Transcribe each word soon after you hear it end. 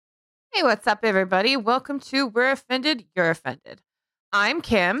Hey, what's up, everybody? Welcome to We're Offended, You're Offended. I'm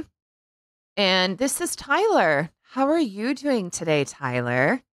Kim, and this is Tyler. How are you doing today,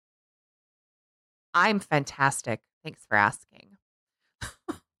 Tyler? I'm fantastic. Thanks for asking.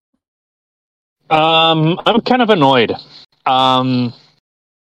 I'm kind of annoyed.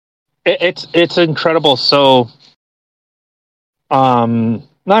 It's incredible. So,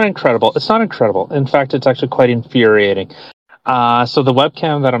 not incredible. It's not incredible. In fact, it's actually quite infuriating. So the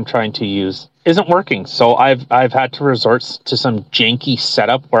webcam that I'm trying to use isn't working. So I've had to resort to some janky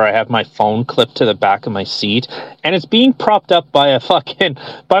setup where I have my phone clipped to the back of my seat, and it's being propped up by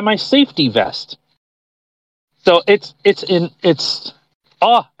by my safety vest. So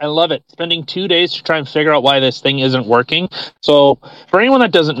I love it. Spending 2 days to try and figure out why this thing isn't working. So for anyone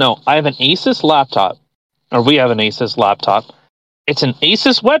that doesn't know, I have an Asus laptop, or we have an Asus laptop. It's an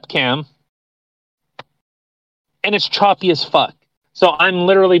Asus webcam, and it's choppy as fuck. So I'm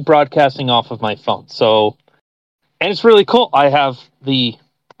literally broadcasting off of my phone. So, and it's really cool. I have the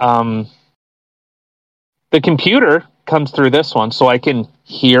computer comes through this one, so I can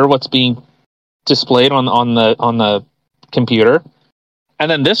hear what's being displayed on the computer.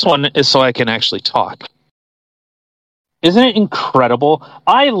 And then this one is so I can actually talk. Isn't it incredible?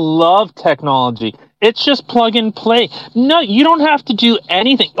 I love technology. It's just plug and play. No, you don't have to do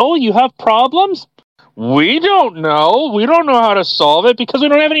anything. Oh, you have problems? We don't know. We don't know how to solve it because we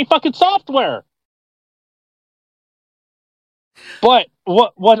don't have any fucking software. But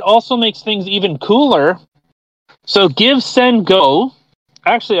what also makes things even cooler, so GiveSendGo,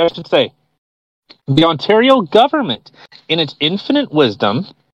 actually I should say, the Ontario government, in its infinite wisdom,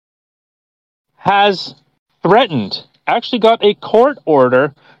 has threatened, actually got a court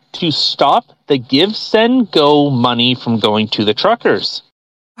order to stop the GiveSendGo money from going to the truckers.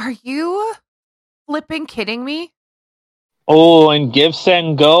 Are you flipping kidding me? Oh, and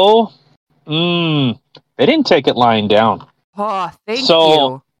GiveSendGo? They didn't take it lying down. Oh, thank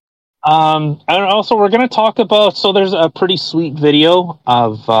you. And also we're going to talk about, so there's a pretty sweet video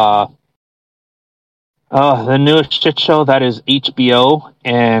of the newest shit show that is HBO,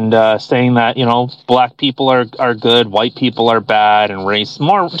 and saying that, you know, black people are good, white people are bad, and more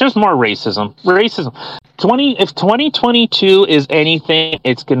racism. If 2022 is anything,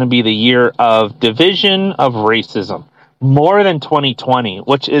 it's going to be the year of division of racism, more than 2020,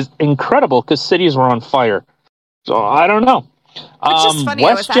 which is incredible because cities were on fire. So I don't know. Which is funny.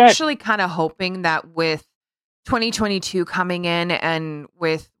 I was actually kind of hoping that with 2022 coming in and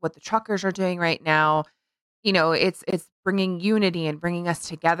with what the truckers are doing right now, you know, it's bringing unity and bringing us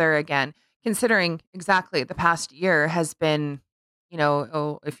together again, considering exactly the past year has been, you know,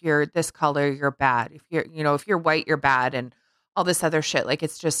 oh, if you're this color, you're bad. If you're white, you're bad, and all this other shit. Like,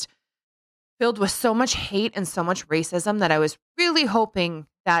 it's just filled with so much hate and so much racism that I was really hoping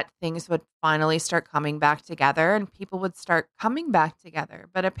that things would finally start coming back together and people would start coming back together.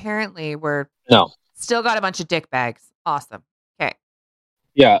 But apparently we're still got a bunch of dick bags. Awesome. Okay.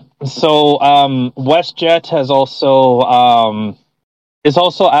 Yeah. So WestJet has also is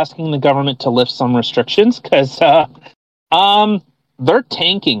also asking the government to lift some restrictions because they're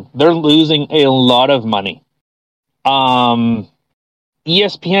tanking. They're losing a lot of money.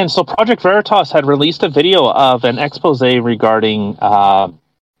 ESPN. So Project Veritas had released a video of an expose regarding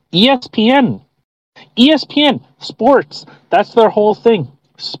ESPN. ESPN sports. That's their whole thing.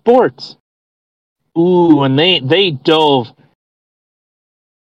 Sports. Ooh, and they dove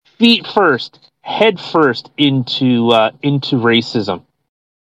feet first, head first into racism.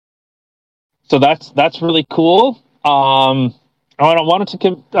 So that's really cool. I wanted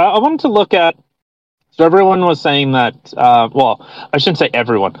to look at. So everyone was saying that. Well, I shouldn't say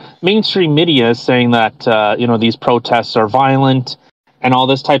everyone. Mainstream media is saying that these protests are violent and all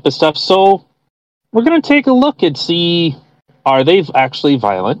this type of stuff. So we're going to take a look and see, are they actually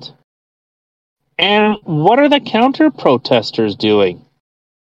violent? And what are the counter protesters doing?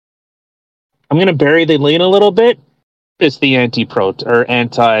 I'm going to bury the lead a little bit. It's the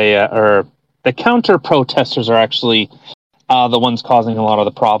the counter protesters are actually the ones causing a lot of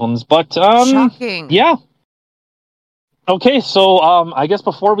the problems. But shocking. Yeah. Okay, so I guess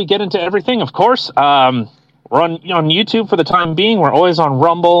before we get into everything, of course, we're on YouTube for the time being. We're always on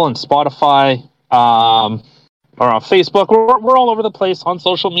Rumble and Spotify, or on Facebook. We're all over the place on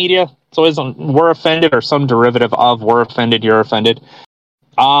social media. It's always on We're Offended or some derivative of We're Offended, You're Offended.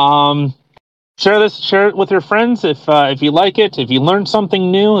 Share it with your friends if you like it, if you learned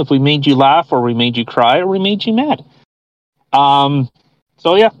something new, if we made you laugh or we made you cry or we made you mad.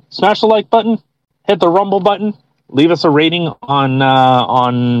 So yeah, smash the like button, hit the Rumble button, leave us a rating on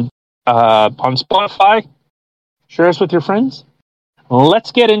Spotify, share us with your friends.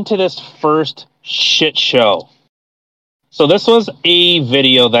 let's get into this first shit show. So this was a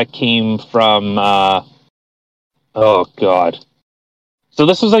video that came from, oh God. So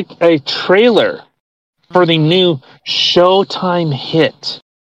this was like a trailer for the new Showtime hit.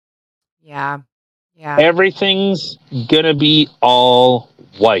 Yeah. Everything's gonna be all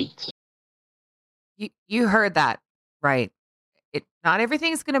white. You heard that right. Not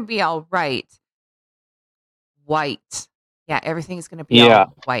everything's gonna be all right. White. Yeah, everything's gonna be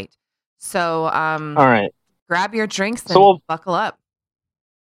all white. So all right. Grab your drinks and buckle up.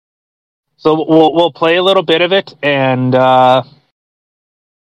 So we'll play a little bit of it, and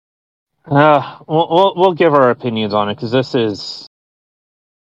we'll give our opinions on it, because this is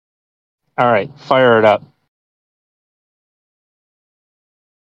all right. Fire it up.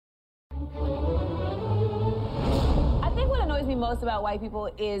 I think what annoys me most about white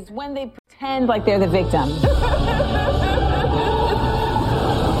people is when they pretend like they're the victim.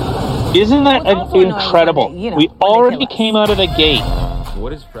 Isn't that incredible? We already came out of the gate.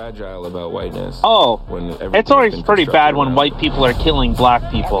 What is fragile about whiteness? Oh, it's always pretty bad when white people are killing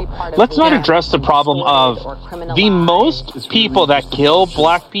black people. Let's not address the problem of the most people that kill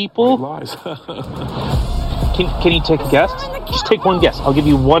black people. Can you take a guess? Just take one guess. I'll give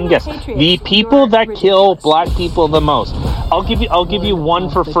you one guess. The people that kill black people the most. I'll give you one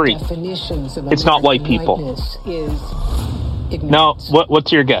for free. It's not white people. No, what's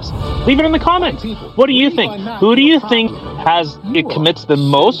your guess? Leave it in the comments. What do you think? Who do you think commits the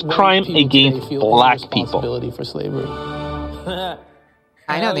most crime against black people?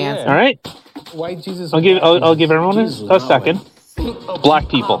 I know the answer. All right. I'll give everyone a second. Black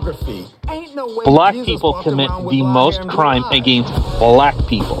people. Black people commit the most crime against black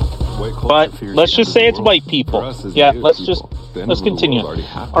people. But let's just say it's white people. Yeah, let's continue.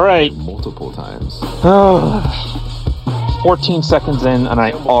 All right. Multiple times. 14 seconds in, and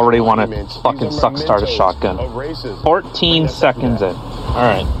I already want to fucking start a shotgun. 14 seconds in. All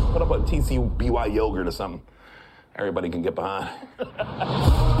right. Put up a TCBY yogurt or something. Everybody can get behind. The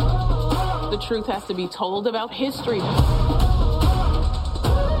truth has to be told about history.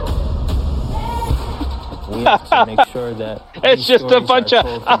 We have to make sure that it's just a bunch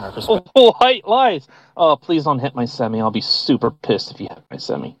of white lies. Oh, please don't hit my semi. I'll be super pissed if you hit my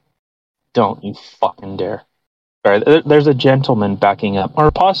semi. Don't you fucking dare. All right, there's a gentleman backing up, or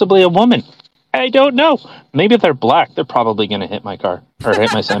possibly a woman. I don't know. Maybe if they're black, they're probably going to hit my car or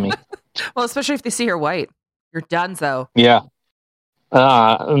hit my semi. Well, especially if they see you're white, you're donezo. Yeah.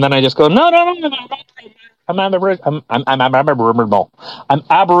 And then I just go, no. I'm Aboriginal. I'm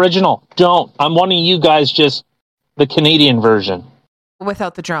Aboriginal. Don't. I'm one of you guys, just the Canadian version.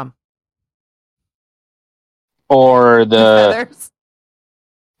 Without the drum. Or the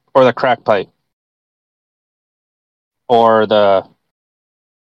crack pipe. Or the...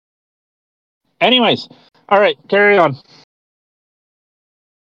 Anyways. All right, carry on.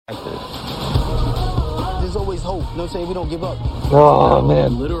 There's always hope. You know what I'm saying? We don't give up. Oh,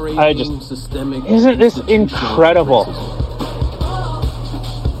 man. Isn't this incredible?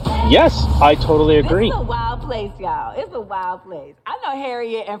 Yes, I totally agree. It's a wild place, y'all. It's a wild place. I know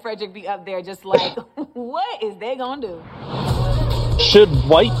Harriet and Frederick be up there just like, what is they gonna do? Should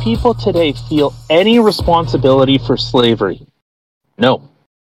white people today feel any responsibility for slavery? No.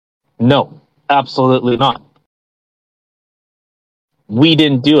 No, absolutely not. We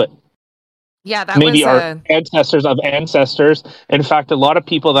didn't do it. Yeah, that maybe was our ancestors of ancestors. In fact, a lot of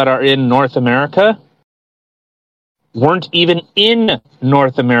people that are in North America weren't even in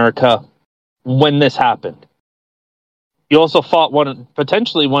North America when this happened. You also fought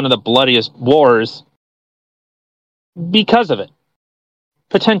potentially one of the bloodiest wars because of it.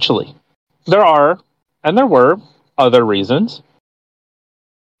 Potentially. There are, and there were, other reasons.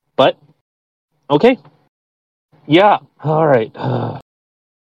 But, okay. Yeah, all right.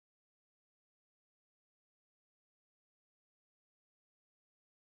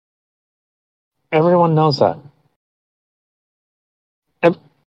 Everyone knows that.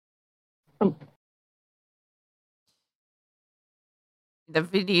 The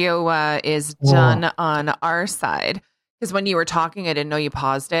video is done on our side. Because when you were talking, I didn't know you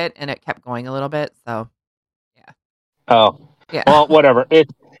paused it, and it kept going a little bit, so, yeah. Oh. Yeah. Well, whatever.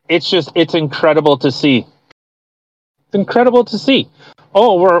 It's incredible to see. It's incredible to see.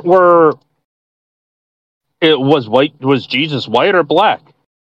 Oh, was Jesus white or black?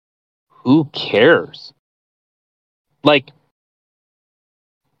 Who cares? Like,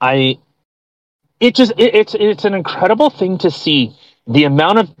 it's an incredible thing to see the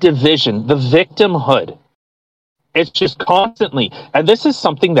amount of division, the victimhood. It's just constantly, and this is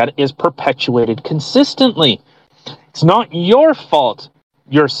something that is perpetuated consistently. It's not your fault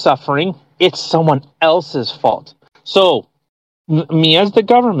you're suffering. It's someone else's fault. So, me as the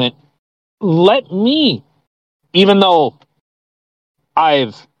government, let me, even though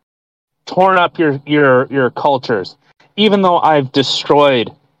I've torn up your cultures, even though I've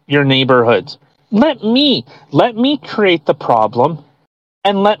destroyed your neighborhoods, let me create the problem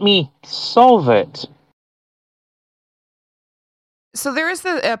and let me solve it. So there is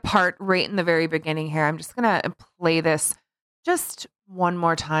a part right in the very beginning here. I'm just going to play this just one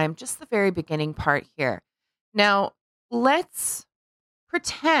more time, just the very beginning part here. Now, let's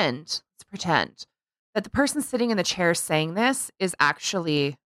pretend that the person sitting in the chair saying this is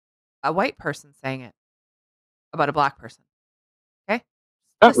actually a white person saying it about a black person. Okay? Is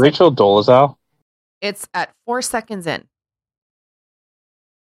that Rachel Dolezal? It's at 4 seconds in.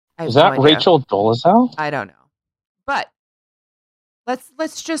 Is that Rachel Dolezal? I don't know. But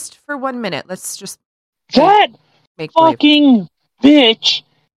let's just for 1 minute, let's just make fucking bitch.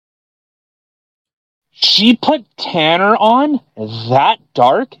 She put tanner on that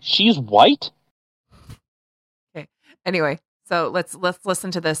dark. She's white. Okay. Anyway, so let's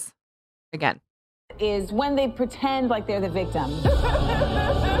listen to this again. Is when they pretend like they're the victim.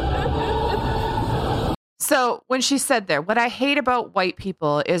 So when she said there, what I hate about white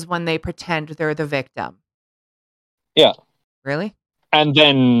people is when they pretend they're the victim. Yeah. Really? And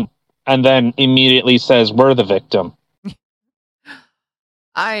then immediately says we're the victim.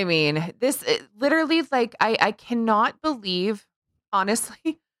 I mean, this literally, like, I cannot believe,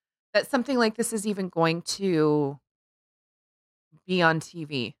 honestly, that something like this is even going to be on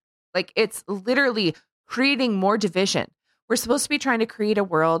TV. Like, it's literally creating more division. We're supposed to be trying to create a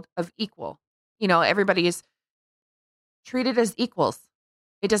world of equal. You know, everybody is treated as equals.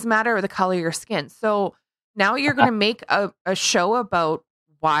 It doesn't matter the color of your skin. So now you're going to make a show about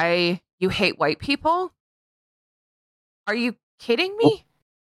why you hate white people? Are you kidding me?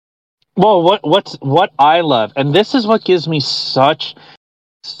 Well, what I love, and this is what gives me such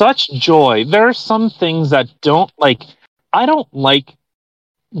joy. There are some things that I don't like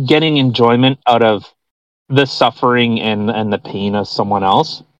getting enjoyment out of the suffering and the pain of someone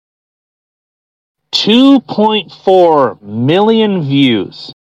else. 2.4 million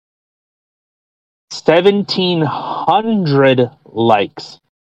views, 1,700 likes.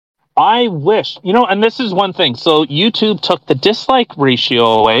 I wish, and this is one thing. So YouTube took the dislike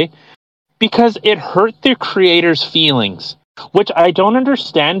ratio away because it hurt the creator's feelings, which I don't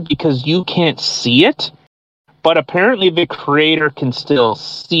understand because you can't see it, but apparently the creator can still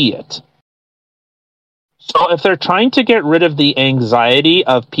see it. So if they're trying to get rid of the anxiety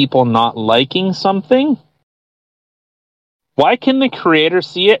of people not liking something, why can the creator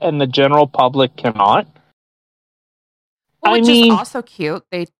see it and the general public cannot? Well, which is also cute.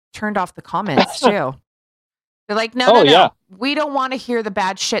 They turned off the comments too. They're like, no, yeah. We don't want to hear the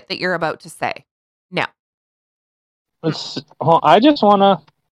bad shit that you're about to say. No. I just want to...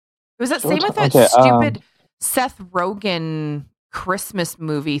 It was that same with that stupid Seth Rogen Christmas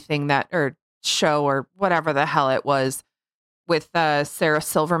movie thing or show or whatever the hell it was with Sarah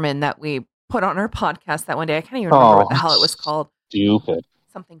Silverman that we put on our podcast that one day. I can't even remember what the hell it was called. Stupid.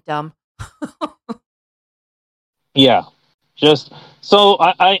 Something dumb. Yeah. Just so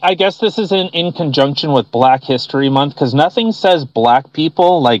I guess this is in conjunction with Black History Month because nothing says black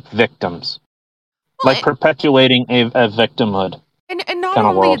people like victims, like perpetuating a victimhood. And not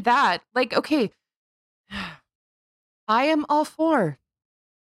only that, like, okay, I am all for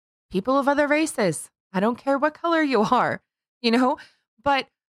people of other races. I don't care what color you are, but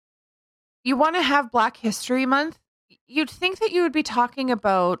you want to have Black History Month. You'd think that you would be talking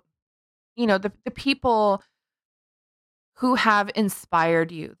about, the people who have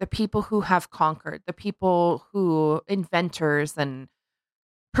inspired you, the people who have conquered, the people who inventors and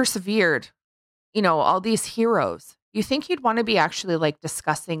persevered, all these heroes. You think you'd want to be actually like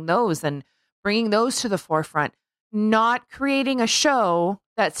discussing those and bringing those to the forefront, not creating a show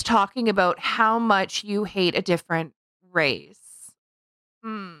that's talking about how much you hate a different race.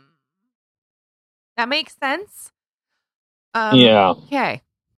 That makes sense? Yeah. Okay.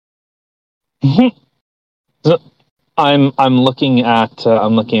 I'm looking at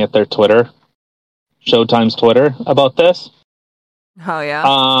their Twitter, Showtime's Twitter about this. Oh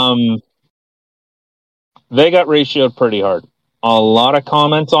yeah. They got ratioed pretty hard. A lot of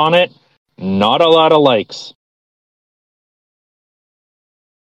comments on it, not a lot of likes.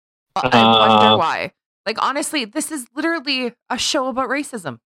 I wonder why. Like, honestly, this is literally a show about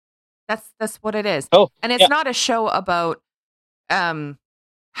racism. That's what it is. Oh, and it's not a show about how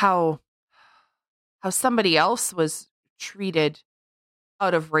somebody else was treated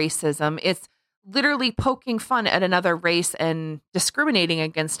out of racism. It's literally poking fun at another race and discriminating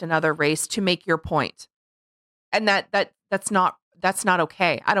against another race to make your point. And that's not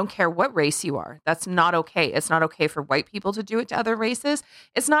okay. I don't care what race you are. That's not okay. It's not okay for white people to do it to other races.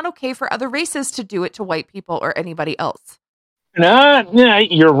 It's not okay for other races to do it to white people or anybody else. No,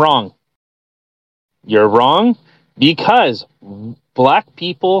 you're wrong. You're wrong because black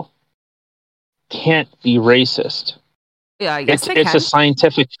people can't be racist. Yeah, yes, it's a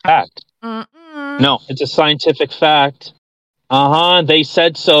scientific fact. No, it's a scientific fact. They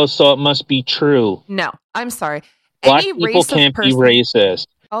said so it must be true. No, I'm sorry. Black people can't be racist.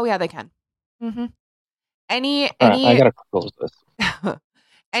 Oh yeah, they can. Mm-hmm. Any I gotta close this.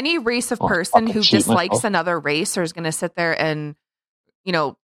 Any race of person who dislikes another race or is going to sit there and,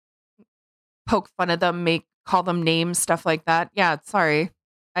 poke fun of them, call them names, stuff like that. Yeah, sorry.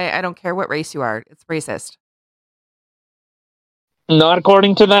 I don't care what race you are. It's racist. Not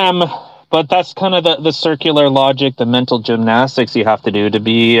according to them, but that's kind of the circular logic, the mental gymnastics you have to do to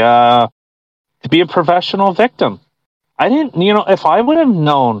be a professional victim. I didn't, if I would have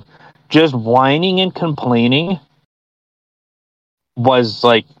known just whining and complaining was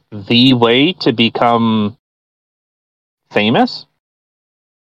like the way to become famous.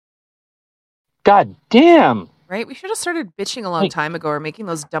 God damn. Right? We should have started bitching a long time ago or making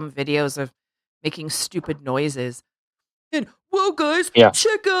those dumb videos of making stupid noises. And, whoa, guys,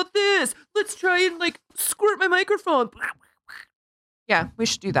 check out this. Let's try and, squirt my microphone. Yeah, we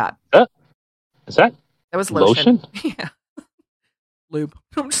should do that. Is that? That was lotion? Yeah. Lube.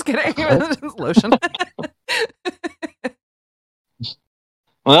 I'm just kidding. It was lotion.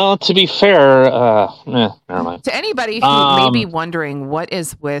 Well, to be fair, never mind. To anybody who may be wondering what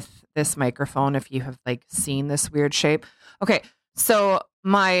is with this microphone, if you have seen this weird shape. Okay, so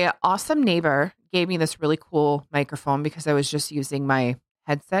my awesome neighbor gave me this really cool microphone because I was just using my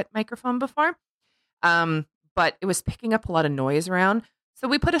headset microphone before. But it was picking up a lot of noise around. So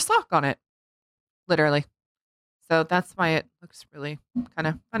we put a sock on it. Literally. So that's why it looks really kind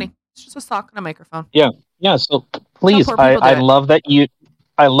of funny. It's just a sock and a microphone. Yeah. So please, I love that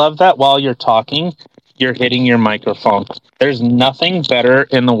I love that while you're talking, you're hitting your microphone. There's nothing better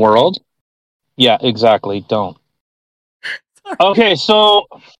in the world. Yeah, exactly. Don't. Sorry. Okay, so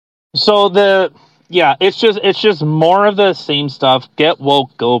it's just more of the same stuff. Get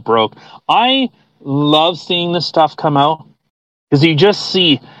woke, go broke. I love seeing this stuff come out because you just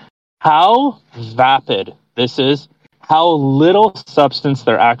see how vapid this is, how little substance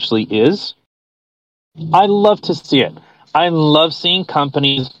there actually is. I love to see it. I love seeing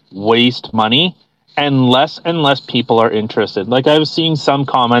companies waste money and less people are interested. I was seeing some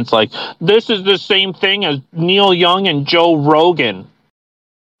comments like, this is the same thing as Neil Young and Joe Rogan.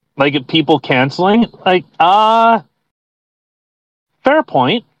 People canceling. Fair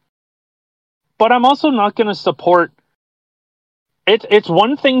point. But I'm also not going to support. It's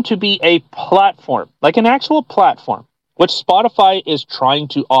one thing to be a platform, an actual platform, which Spotify is trying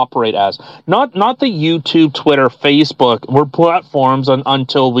to operate as. Not the YouTube, Twitter, Facebook. We're platforms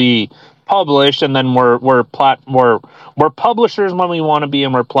until we publish, and then we're publishers when we want to be,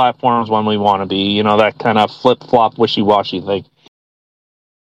 and we're platforms when we want to be. That kind of flip-flop, wishy-washy thing.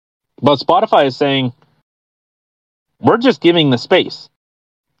 But Spotify is saying, we're just giving the space.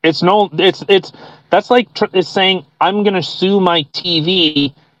 It's saying, I'm going to sue my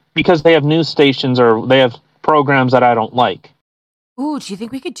TV because they have news stations or they have programs that I don't like. Ooh, do you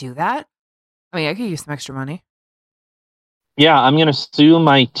think we could do that? I mean, I could use some extra money. Yeah, I'm going to sue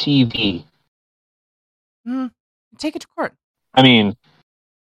my TV. Take it to court. I mean,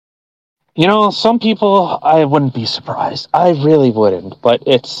 some people, I wouldn't be surprised. I really wouldn't. But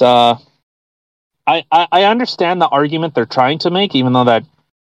it's, I understand the argument they're trying to make, even though that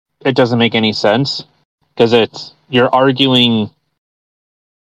it doesn't make any sense. Because you're arguing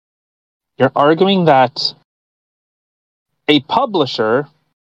that a publisher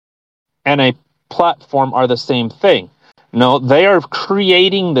and a platform are the same thing. No, they are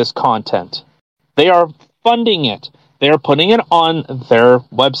creating this content. They are funding it. They are putting it on their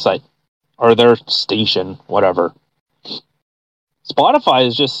website or their station, whatever. Spotify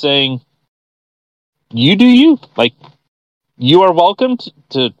is just saying, you do you. You are welcome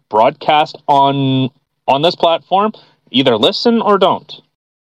to broadcast on this platform. Either listen or don't.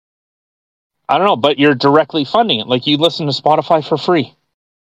 I don't know, but you're directly funding it. You listen to Spotify for free.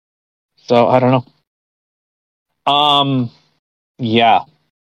 So, I don't know. Yeah.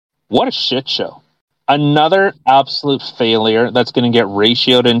 What a shit show. Another absolute failure that's going to get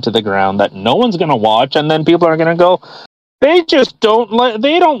ratioed into the ground that no one's going to watch, and then people are going to go, they just don't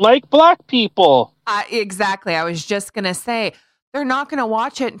like black people. Exactly. I was just going to say, they're not going to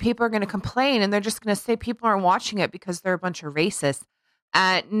watch it and people are going to complain and they're just going to say people aren't watching it because they're a bunch of racists.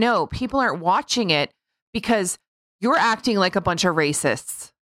 No, people aren't watching it because you're acting like a bunch of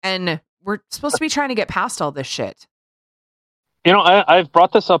racists. And we're supposed to be trying to get past all this shit. You know, I've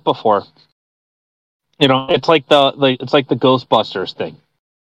brought this up before. You know, it's like the Ghostbusters thing.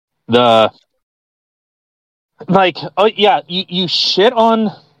 You shit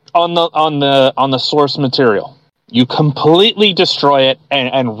on the source material. You completely destroy it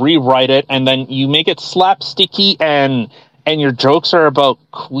and rewrite it, and then you make it slapsticky, and your jokes are about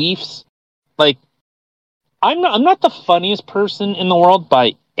queefs. Like, I'm not the funniest person in the world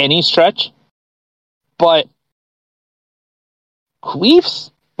by any stretch, but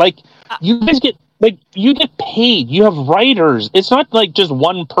queefs, like, you guys get paid. You have writers. It's not like just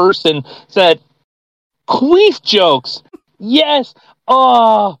one person said queef jokes. Yes.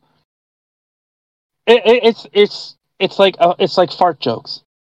 Oh. It's like fart jokes.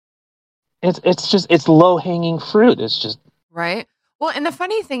 It's low hanging fruit. It's just right. Well, and the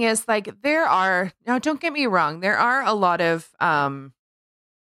funny thing is, like, now don't get me wrong, there are a lot of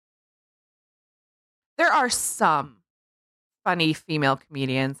there are some funny female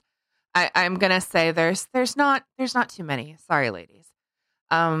comedians. I'm gonna say there's not too many. Sorry, ladies.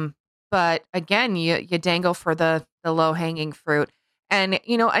 But again, you dangle for the low hanging fruit. And,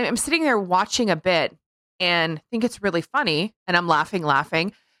 you know, I'm sitting there watching a bit and think it's really funny. And I'm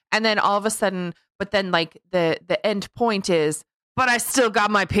laughing. And then all of a sudden, but then like the end point is, but I still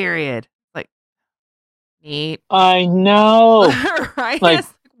got my period. Like, neat. I know. Right? Like,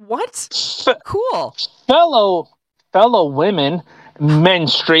 what? Cool. Fellow women,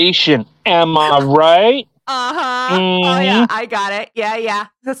 menstruation. Am I right? Uh-huh. Mm-hmm. Oh, yeah. I got it. Yeah.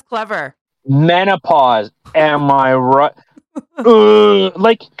 That's clever. Menopause. Am I right?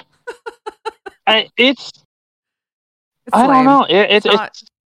 Like, it's I don't know. It's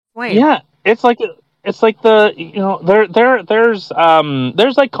lame. Yeah. It's like the, you know, there's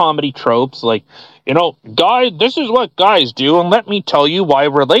like comedy tropes, like, you know, guys, this is what guys do, and let me tell you why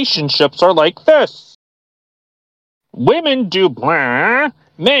relationships are like this. Women do blah,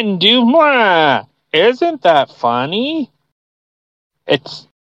 men do blah. Isn't that funny? It's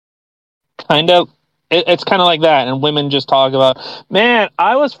kind of like that, and women just talk about, man,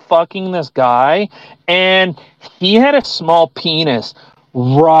 I was fucking this guy, and he had a small penis,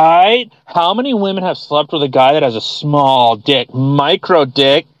 right? How many women have slept with a guy that has a small dick, micro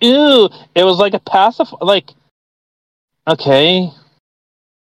dick? Ew, it was like a passive, like, okay.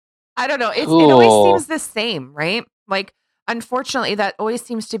 I don't know. It Cool. always seems the same, right? Like, unfortunately, that always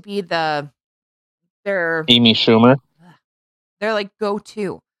seems to be their Amy Schumer. They're like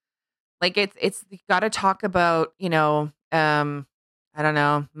go-to. Like, it's you got to talk about, you know, I don't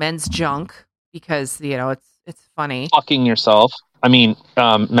know, men's junk, because, you know, it's funny. Fucking yourself. I mean,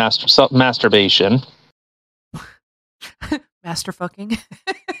 masturbation. Master fucking.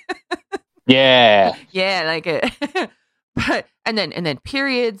 Yeah. Yeah, like it. But and then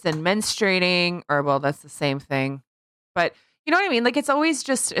periods and menstruating, or, well, that's the same thing. But you know what I mean? Like, it's always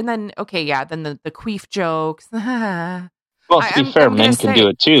just, and then, okay, yeah, then the queef jokes. Well, to be fair, men can do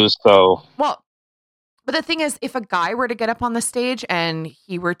it too, so. Well, but the thing is, if a guy were to get up on the stage and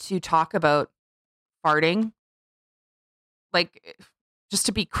he were to talk about farting, like, just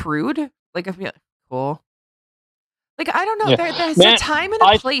to be crude, like, I'd be like, cool. Like, I don't know. Yeah. There's Man, a time and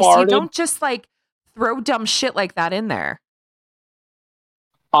a place. You don't just, like, throw dumb shit like that in there.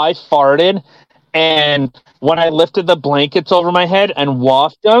 I farted, and when I lifted the blankets over my head and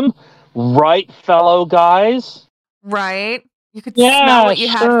wafted them, right, fellow guys? Right? You could smell what you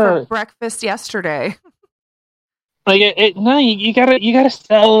had for breakfast yesterday. Like, no, you gotta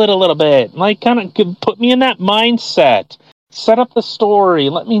sell it a little bit. Like, kind of put me in that mindset. Set up the story.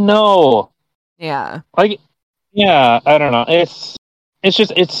 Let me know. Yeah. Like, yeah, I don't know. It's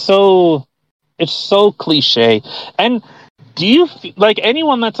so cliche. And do you like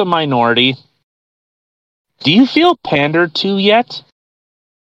anyone that's a minority? Do you feel pandered to yet?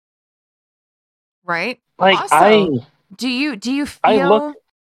 Right. Like, also, do you feel?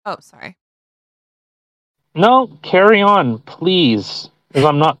 Oh, sorry. No, carry on, please, because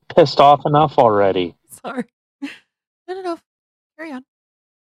I'm not pissed off enough already. Sorry. No. Carry on.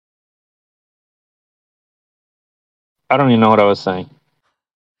 I don't even know what I was saying.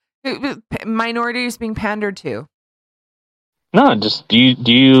 Minorities being pandered to. No, just do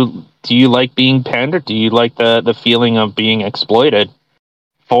you like being pandered? Do you like the feeling of being exploited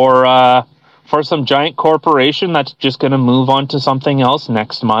for some giant corporation that's just going to move on to something else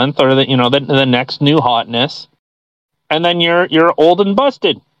next month, or the next new hotness, and then you're old and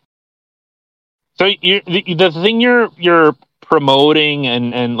busted. So the thing you're promoting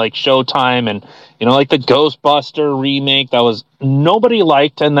and like Showtime and, you know, like the Ghostbuster remake that was nobody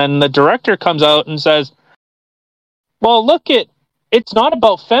liked. And then the director comes out and says, well, it's not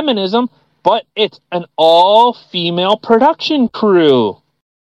about feminism, but it's an all-female production crew.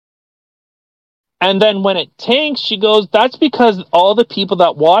 And then when it tanks, she goes, that's because all the people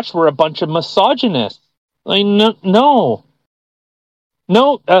that watched were a bunch of misogynists. Like, no.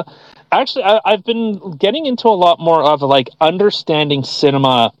 Actually, I've been getting into a lot more of like understanding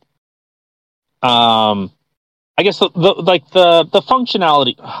cinema. I guess the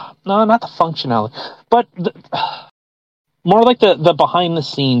functionality. No, not the functionality, but more like the behind the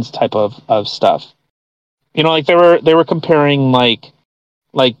scenes type of stuff. You know, like they were comparing like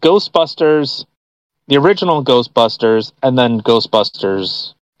Ghostbusters, the original Ghostbusters, and then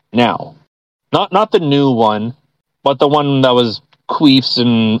Ghostbusters now. Not the new one, but the one that was queefs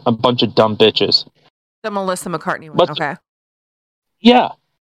and a bunch of dumb bitches. The Melissa McCartney one. Okay. Yeah.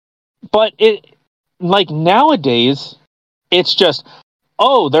 But it, like, nowadays, it's just,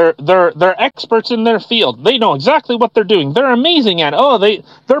 oh, they're experts in their field. They know exactly what they're doing. They're amazing at it. Oh,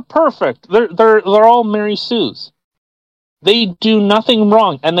 they're perfect. They're all Mary Sue's. They do nothing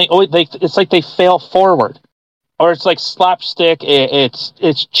wrong, and it's like they fail forward, or it's like slapstick.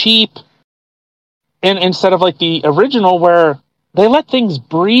 It's cheap, and instead of like the original where they let things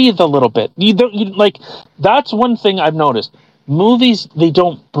breathe a little bit. That's one thing I've noticed. Movies, they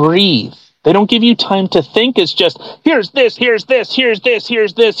don't breathe. They don't give you time to think. It's just, here's this, and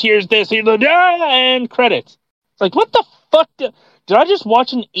credits. It's like, what the fuck? Did I just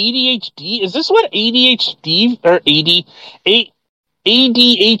watch an ADHD? Is this what ADHD or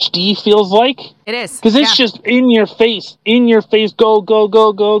ADHD feels like? It is. Because it's just in your face,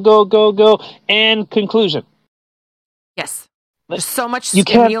 go, and conclusion. Yes. There's so much you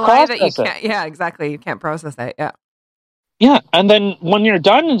stimuli that you can't. Yeah, exactly. You can't process it. Yeah. Yeah, and then when you're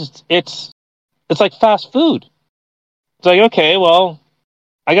done, it's like fast food. It's like, okay, well,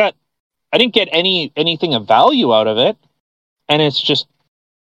 I didn't get anything of value out of it, and it's just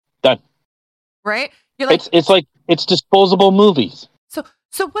done. Right? You're like, it's disposable movies. So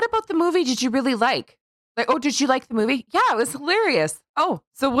what about the movie? Did you really like? Like, oh, did you like the movie? Yeah, it was hilarious. Oh,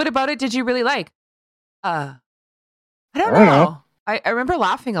 so what about it? Did you really like? I don't know. I remember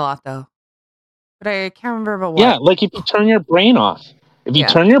laughing a lot though, but I can't remember about what. Yeah, like if you turn your brain off. If you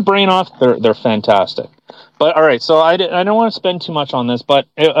turn your brain off, they're fantastic. But all right, so I don't want to spend too much on this, but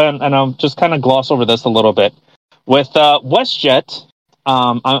and I'll just kind of gloss over this a little bit. With WestJet,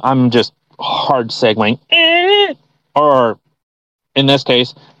 I'm just hard segueing, or in this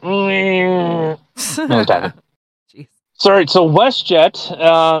case, no diving. Sorry, so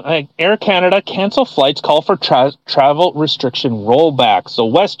WestJet, Air Canada cancel flights, call for travel restriction rollback.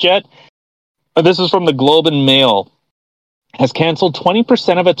 So WestJet, this is from the Globe and Mail, has canceled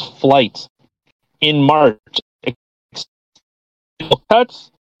 20% of its flights in March. Cuts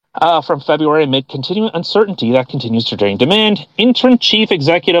from February amid continuing uncertainty that continues to drain demand. Interim Chief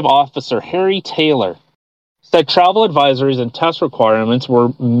Executive Officer Harry Taylor said travel advisories and test requirements were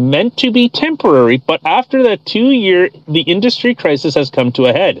meant to be temporary, but after the 2-year, the industry crisis has come to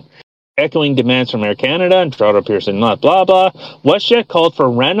a head. Echoing demands from Air Canada and Toronto Pearson, blah, blah. WestJet called for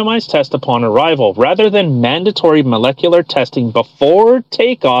randomized tests upon arrival, rather than mandatory molecular testing before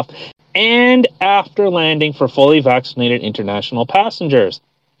takeoff and after landing for fully vaccinated international passengers.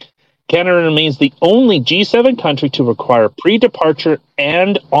 Canada remains the only G7 country to require pre-departure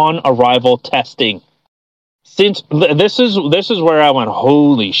and on-arrival testing. Since this is where I went,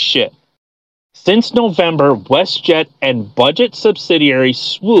 holy shit. Since November, WestJet and budget subsidiary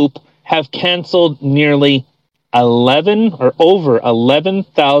Swoop have canceled nearly over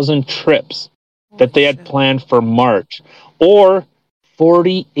 11,000 trips that they had planned for March, or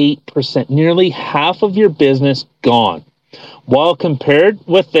 48%, nearly half of your business gone. While compared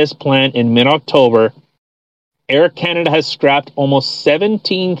with this plan in mid-October, Air Canada has scrapped almost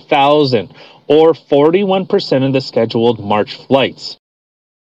 17,000, or 41% of the scheduled March flights.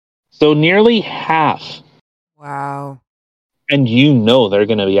 So nearly half. Wow. And they're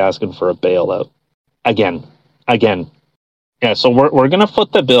going to be asking for a bailout. Again. Yeah, so we're going to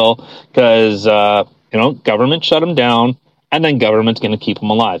foot the bill because, government shut them down, and then government's going to keep them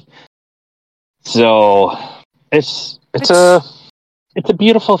alive. So it's a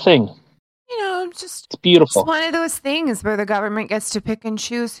beautiful thing. It's beautiful. It's one of those things where the government gets to pick and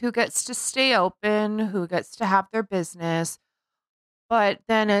choose who gets to stay open, who gets to have their business. But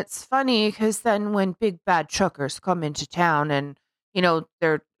then it's funny because then when big bad truckers come into town and,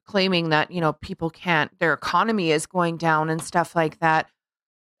 they're claiming that, people can't, their economy is going down and stuff like that.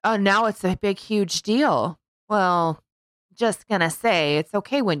 Now it's a big, huge deal. Well, just going to say it's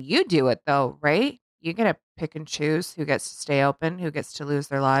okay when you do it, though, right? You get to pick and choose who gets to stay open, who gets to lose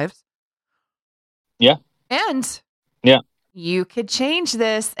their lives. Yeah. And you could change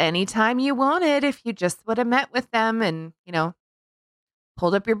this anytime you wanted if you just would have met with them and,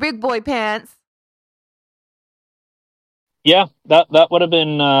 pulled up your big boy pants. Yeah, that would have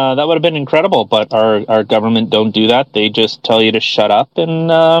been incredible, but our government don't do that. They just tell you to shut up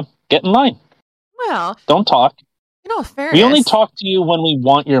and get in line. Well, don't talk. Fairness. We only talk to you when we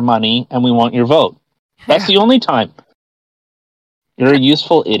want your money and we want your vote. That's the only time. You're a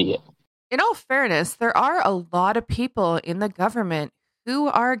useful idiot. In all fairness, there are a lot of people in the government who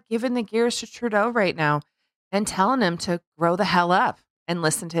are giving the gears to Trudeau right now and telling him to grow the hell up and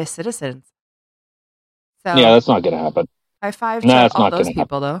listen to his citizens. So yeah, that's not going to happen. High five to all those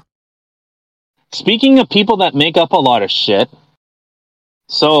people, though. Speaking of people that make up a lot of shit,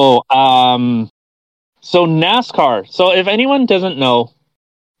 so NASCAR. So if anyone doesn't know,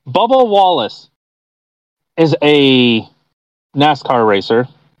 Bubba Wallace is a NASCAR racer.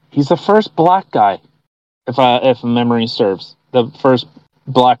 He's the first black guy, if memory serves, the first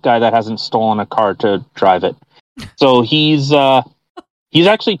black guy that hasn't stolen a car to drive it. So he's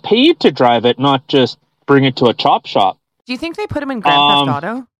actually paid to drive it, not just bring it to a chop shop. Do you think they put him in Grand Theft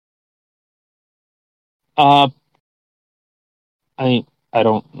Auto? I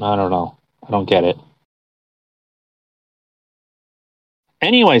don't know. I don't get it.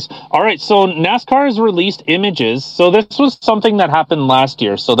 Anyways, all right, so NASCAR has released images. So this was something that happened last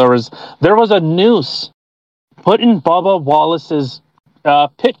year. So there was a noose put in Bubba Wallace's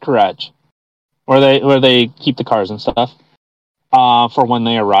pit garage where they keep the cars and stuff for when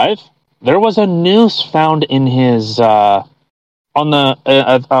they arrive. There was a noose found in his hanging from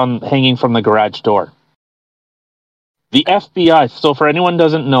the garage door. The FBI, so for anyone who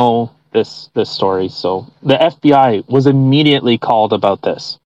doesn't know this story, so the FBI was immediately called about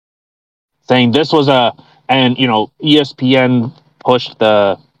this, saying this was ESPN pushed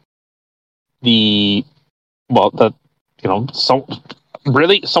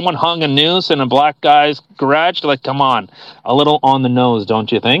someone hung a noose in a black guy's garage. Like, come on, a little on the nose,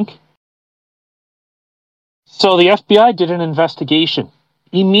 don't you think? So the FBI did an investigation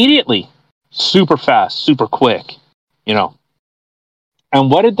immediately, super fast, super quick, And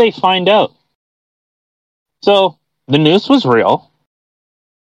what did they find out? So the noose was real.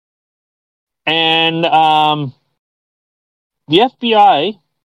 And the FBI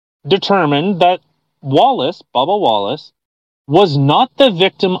determined that Bubba Wallace, was not the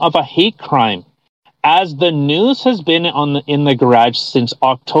victim of a hate crime, as the noose has been in the garage since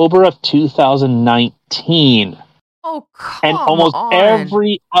October of 2019. Oh, come and almost on.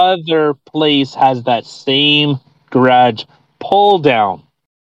 Every other place has that same garage pull down.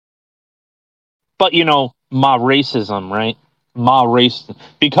 But my racism, right? My racism.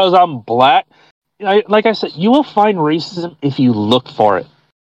 Because I'm black, like I said, you will find racism if you look for it.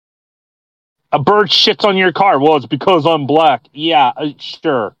 A bird shits on your car. Well, it's because I'm black. Yeah,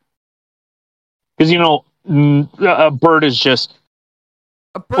 sure. Because, a bird is just...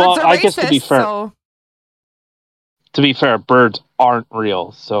 Birds are I racist, guess to be fair... So... To be fair, birds aren't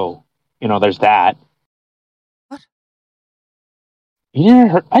real. So, there's that. What? You never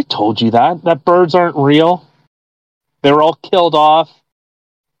heard? I told you that birds aren't real. They were all killed off.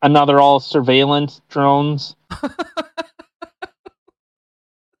 And now they're all surveillance drones.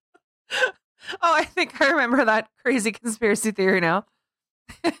 Oh, I think I remember that crazy conspiracy theory now.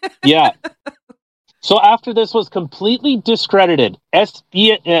 Yeah. So after this was completely discredited,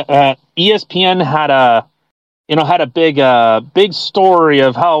 ESPN had a big story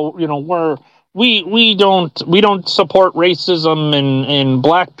of how we don't support racism and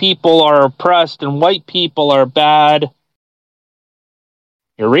black people are oppressed and white people are bad.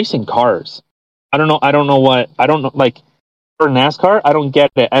 You're racing cars. I don't know. Like for NASCAR, I don't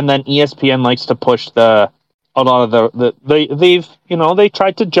get it. And then ESPN likes to push they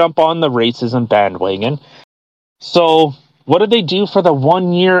tried to jump on the racism bandwagon. So what did they do for the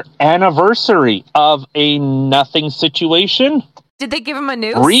 1-year anniversary of a nothing situation? Did they give him a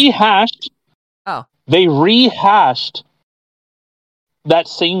noose? They rehashed that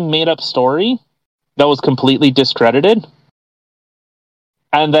same made up story that was completely discredited.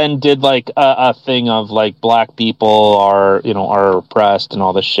 And then did like a thing of like black people are oppressed and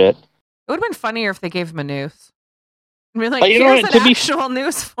all this shit. It would have been funnier if they gave him a noose. I mean, here's an actual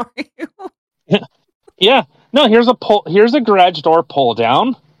noose for you. Yeah. No, here's a garage door pull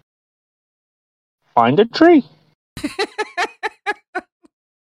down. Find a tree.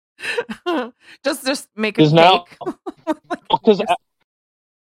 just make a cake.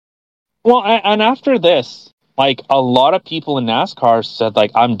 And after this, like a lot of people in NASCAR said,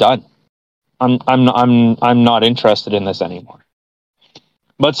 like, I'm done. I'm not interested in this anymore.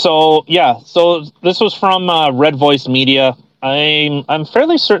 But so this was from Red Voice Media. I'm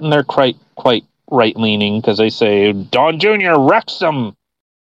fairly certain they're quite right leaning because they say Don Jr. wrecks them.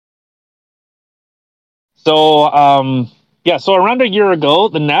 So so around a year ago,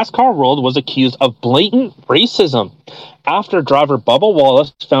 the NASCAR world was accused of blatant racism after driver Bubba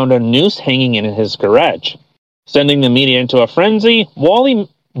Wallace found a noose hanging in his garage, sending the media into a frenzy. Wally,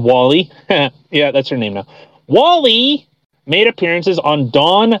 yeah, that's her name now. Wally made appearances on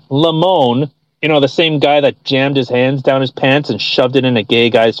Don Lemon, the same guy that jammed his hands down his pants and shoved it in a gay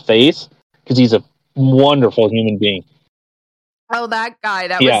guy's face because he's a wonderful human being. Oh, that guy.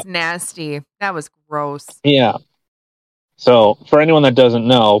 That was nasty. That was gross. Yeah. So, for anyone that doesn't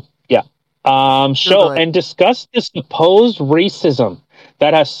know, show and discuss the supposed racism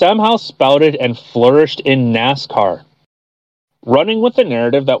that has somehow spouted and flourished in NASCAR, running with the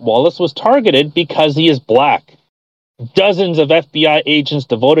narrative that Wallace was targeted because he is black. Dozens of FBI agents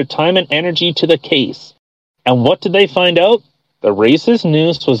devoted time and energy to the case. And what did they find out? The racist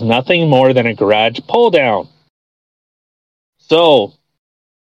noose was nothing more than a garage pull-down. So,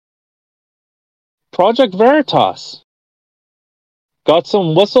 Project Veritas got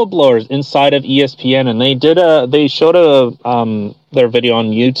some whistleblowers inside of ESPN, and they showed their video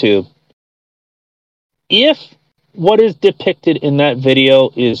on YouTube. If what is depicted in that video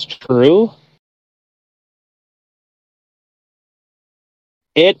is true,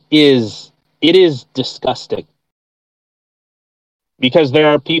 it is disgusting. Because there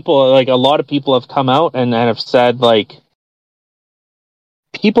are people, like a lot of people have come out and have said, like,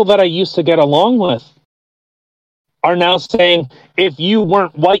 people that I used to get along with are now saying, if you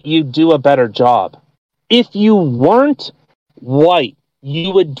weren't white, you'd do a better job. If you weren't white,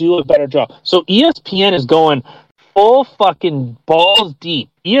 you would do a better job. So ESPN is going full fucking balls deep.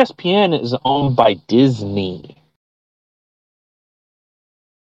 ESPN is owned by Disney.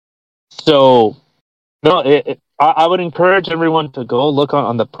 So, no, I would encourage everyone to go look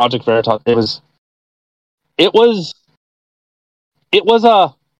on the Project Veritas. It was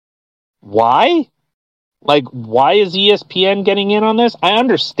a why? Like, why is ESPN getting in on this? I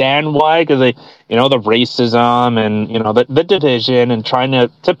understand why, because the racism and the division and trying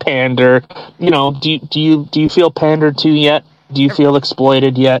to pander. Do you feel pandered to yet? Do you feel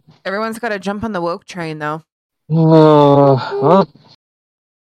exploited yet? Everyone's got to jump on the woke train, though. Well,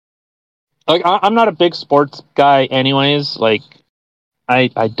 like, I'm not a big sports guy, anyways. Like, I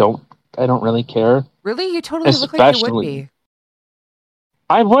don't really care. Really, you totally look like you would be.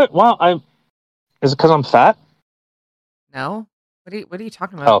 I would. Well, is it because I'm fat? No. What are you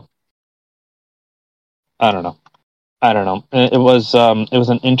talking about? Oh, I don't know. It was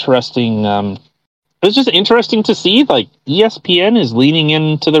an interesting. It was just interesting to see, like, ESPN is leaning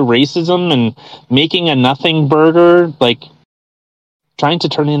into the racism and making a nothing burger, like, trying to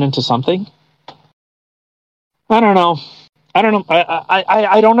turn it into something. I don't know.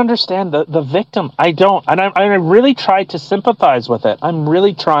 I don't understand the victim. I don't, and I really tried to sympathize with it. I'm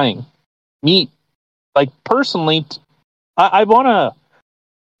really trying. Personally, I want to,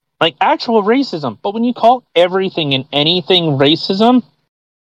 like, actual racism. But when you call everything and anything racism,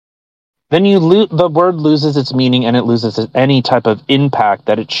 then the word loses its meaning and it loses any type of impact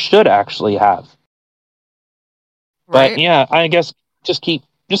that it should actually have. Right. But yeah, I guess just keep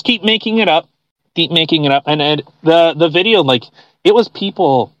making it up. Keep making it up. And the video, like, it was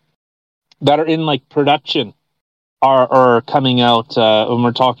people that are in, like, production are coming out when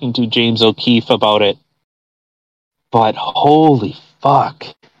we're talking to James O'Keefe about it. But holy fuck.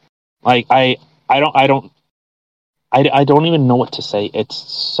 Like, I don't even know what to say. It's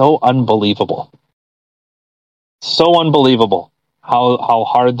so unbelievable. So unbelievable how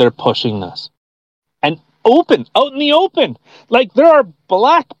hard they're pushing this. And out in the open. Like, there are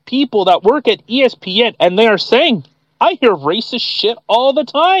black people that work at ESPN and they are saying, I hear racist shit all the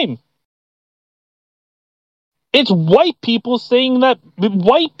time. It's white people saying that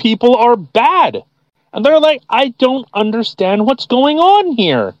white people are bad. And they're like, I don't understand what's going on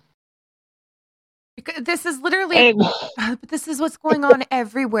here. Because this is literally, but this is what's going on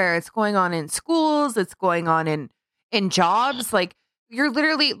everywhere. It's going on in schools. It's going on in jobs. Like, you're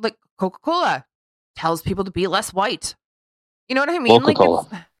literally, like, Coca-Cola tells people to be less white. You know what I mean?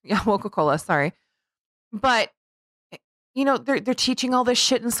 Coca-Cola. Like, Coca-Cola, sorry. But, they're teaching all this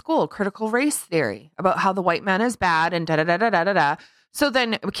shit in school, critical race theory, about how the white man is bad and da-da-da-da-da-da-da. So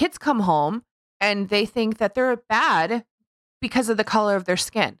then kids come home and they think that they're bad because of the color of their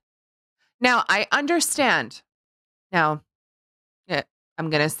skin. Now, I understand. Now, I'm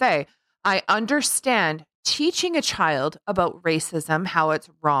going to say, I understand teaching a child about racism, how it's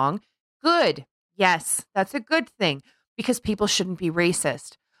wrong, good. Yes, that's a good thing because people shouldn't be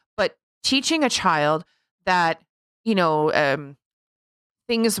racist. But teaching a child that,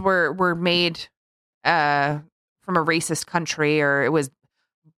 things were made from a racist country, or it was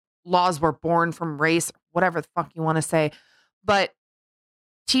laws were born from race, whatever the fuck you want to say. But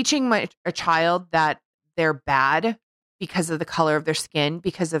teaching a child that they're bad because of the color of their skin,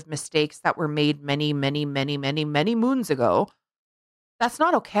 because of mistakes that were made many, many, many, many, many moons ago, that's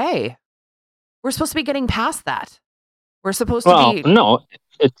not okay. We're supposed to be getting past that. We're supposed to be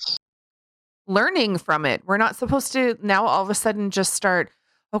it's learning from it. We're not supposed to now all of a sudden just start,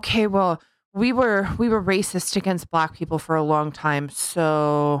 okay, well, we were racist against Black people for a long time,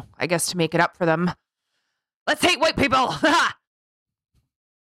 so I guess to make it up for them, let's hate white people.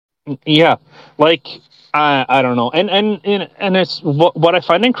 Yeah, like I don't know, and it's what I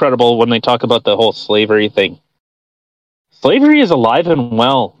find incredible when they talk about the whole slavery thing. Slavery is alive and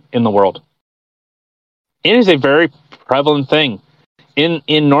well in the world. It is a very prevalent thing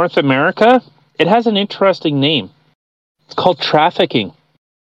in North America. It has an interesting name. It's called trafficking.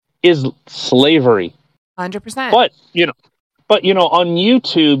 Is slavery 100%? But on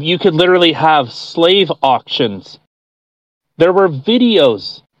YouTube, you could literally have slave auctions. There were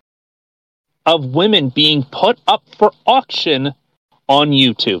videos of women being put up for auction on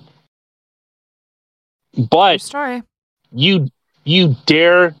YouTube. But story. You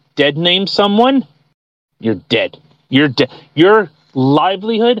dare dead name someone, you're dead. You're dead. Your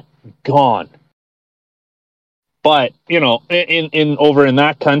livelihood gone. But in over in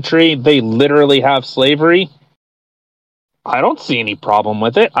that country, they literally have slavery. I don't see any problem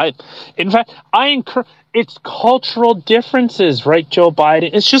with it. It's cultural differences, right, Joe Biden?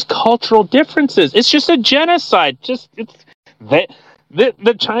 It's just cultural differences. It's just a genocide.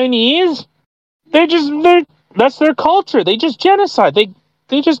 The Chinese, that's their culture. They just genocide.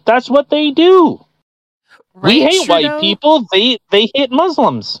 They just that's what they do. Right, we hate Trudeau? white people. They hate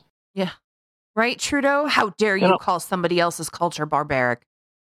Muslims. Yeah. Right, Trudeau? How dare you call somebody else's culture barbaric?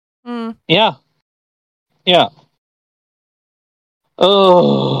 Yeah. Yeah.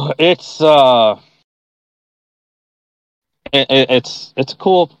 Oh, it's a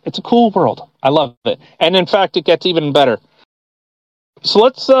cool world. I love it. And in fact, it gets even better. So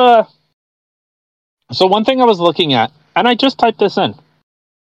let's so one thing I was looking at, and I just typed this in.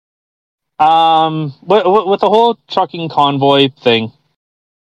 With the whole trucking convoy thing.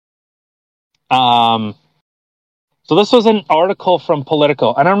 So this was an article from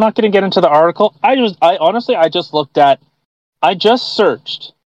Politico, and I'm not going to get into the article. I just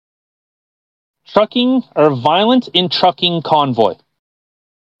searched trucking or violence in trucking convoy.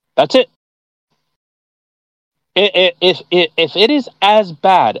 That's it. If it is as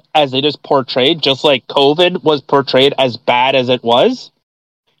bad as it is portrayed, just like COVID was portrayed as bad as it was,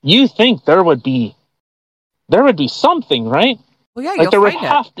 you think there would be something, right? Well, yeah, like there would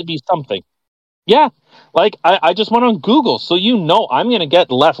have to be something. Yeah, like I just went on Google, so I'm going to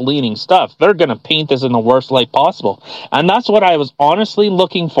get left-leaning stuff. They're going to paint this in the worst light possible. And that's what I was honestly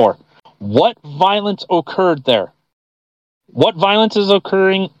looking for. What violence occurred there? What violence is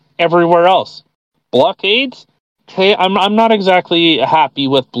occurring everywhere else? Blockades? Okay, I'm not exactly happy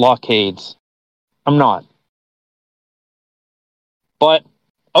with blockades. I'm not. But,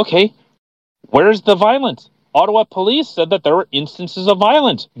 okay, where's the violence? Ottawa police said that there were instances of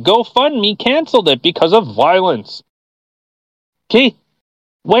violence. GoFundMe canceled it because of violence. Okay,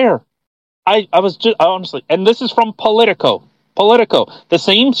 where? I was just, honestly, and this is from Politico. Politico, the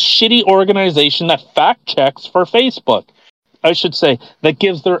same shitty organization that fact checks for Facebook. I should say, that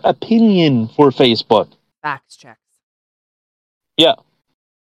gives their opinion for Facebook. Fact checks. Yeah.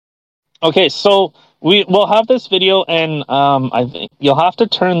 Okay, so we'll have this video, and I think you'll have to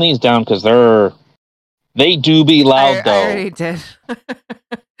turn these down because they do be loud, though. I already did.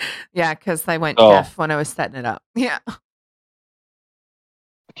 Yeah, because I went deaf when I was setting it up. Yeah.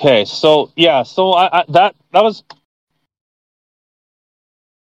 Okay, so yeah, so that was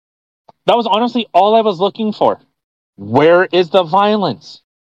honestly all I was looking for. Where is the violence?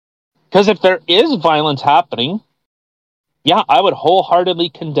 Because if there is violence happening, yeah, I would wholeheartedly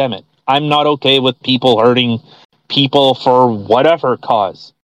condemn it. I'm not okay with people hurting people for whatever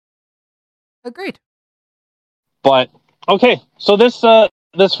cause. Agreed. But okay, so this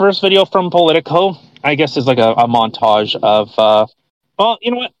first video from Politico, I guess, is like a montage of well,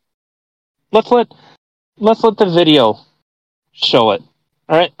 you know what? Let's let the video show it.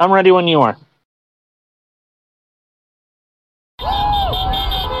 All right, I'm ready when you are.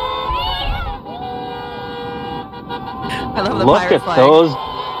 I love the Look pirate at flag. those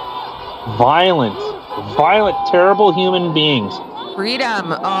violence. violent, terrible human beings.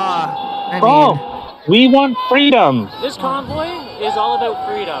 Freedom. I mean, we want freedom. This convoy is all about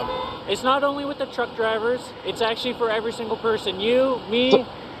freedom. It's not only with the truck drivers, it's actually for every single person. You, me,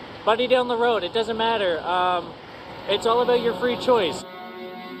 buddy down the road, it doesn't matter. It's all about your free choice.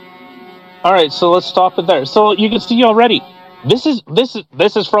 All right, so let's stop it there. So you can see already, this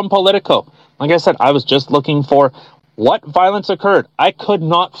is from Politico. Like I said, I was just looking for what violence occurred. I could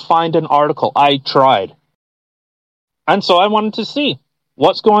not find an article. I tried. And so I wanted to see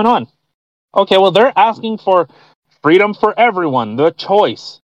what's going on. Okay, well, they're asking for freedom for everyone, the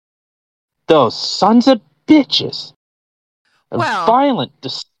choice. Those sons of bitches. They're violent,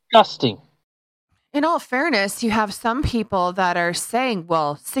 disgusting. In all fairness, you have some people that are saying,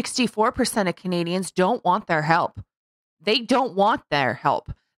 well, 64% of Canadians don't want their help. They don't want their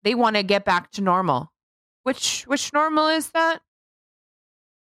help. They want to get back to normal. Which normal is that?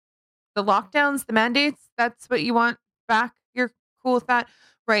 The lockdowns, the mandates, that's what you want back? You're cool with that?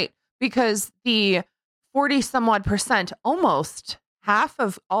 Right. Because the 40-some-odd%, almost half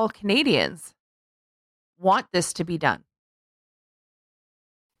of all Canadians want this to be done.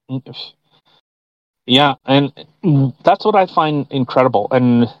 Yeah, and that's what I find incredible.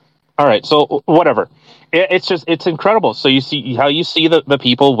 And all right, so whatever. It's incredible. So you see how you see the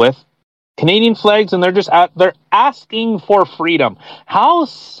people with Canadian flags, and they're asking for freedom. How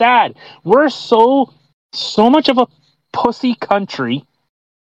sad. We're so much of a pussy country.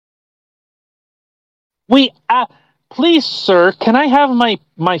 Please, sir, can I have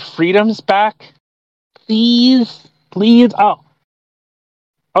my freedoms back? Please. Oh.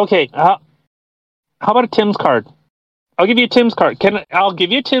 Okay, how about a Tim's card? I'll give you a Tim's card. I'll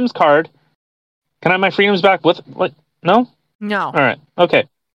give you a Tim's card. Can I have my freedoms back with what? No? No. All right. Okay.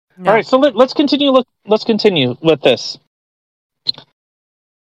 No. All right, so let's continue. Let's continue with this.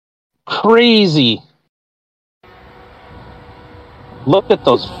 Crazy. Look at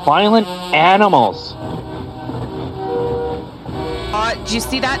those violent animals. Did you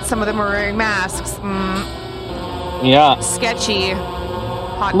see that? Some of them are wearing masks. Yeah. Sketchy.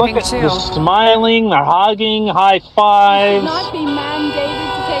 Hot Look pink at too. they're smiling, they're hugging, high fives. Not be mandated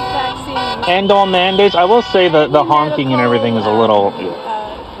to take vaccines. And all mandates. I will say that the honking and everything is a little.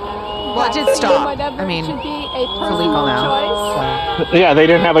 Well, it did stop. I mean, should be a it's illegal now. choice. Yeah, they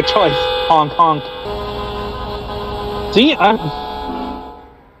didn't have a choice. Honk, honk. See,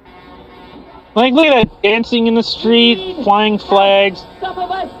 like, look at that, dancing in the street, flying flags. Some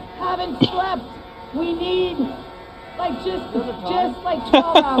of us haven't slept. We need, just like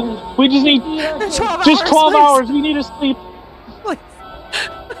 12 hours. We just need 12 hours. We need to sleep.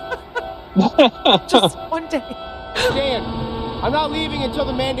 Just one day. Dan, I'm not leaving until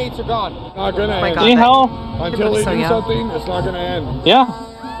the mandates are gone. Not gonna end. See how? Until they do something, it's not gonna end. Yeah.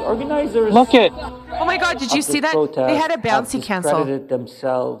 The organizers. Look at. Oh my God! Did you see that? They had a bouncy castle.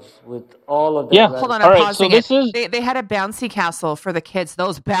 Themselves with all of Yeah. Hold on, All I'm right, pausing so this it. is. They had a bouncy castle for the kids.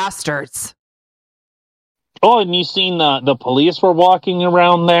 Those bastards. Oh, and you seen the police were walking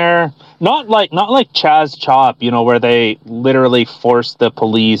around there. Not like Chaz Chop, where they literally forced the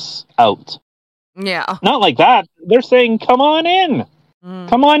police out. Yeah. Not like that. They're saying, "Come on in,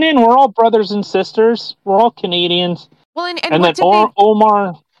 come on in. We're all brothers and sisters. We're all Canadians." Well, and then what did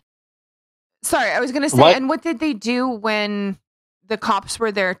Omar. Sorry, I was going to say, What? and what did they do when the cops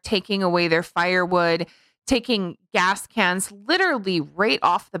were there taking away their firewood, taking gas cans, literally right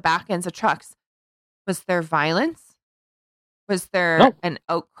off the back ends of trucks? Was there violence? Was there an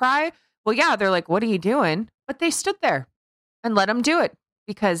outcry? Well, yeah, they're like, what are you doing? But they stood there and let them do it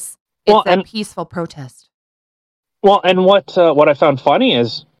because it's a peaceful protest. Well, and what I found funny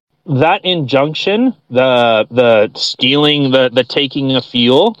is that injunction, the stealing, the taking of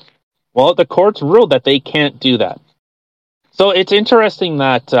fuel. Well, the courts ruled that they can't do that. So it's interesting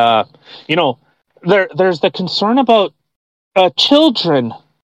that there's the concern about children,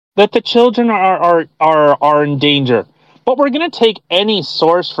 that the children are in danger. But we're going to take any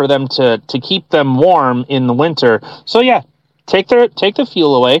source for them to keep them warm in the winter. So yeah, take the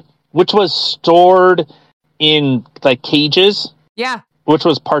fuel away, which was stored in like cages. Yeah. Which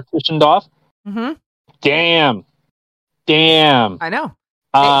was partitioned off. Mm-hmm. Damn. I know.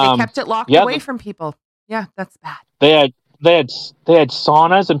 They kept it locked away from people. Yeah, that's bad. They had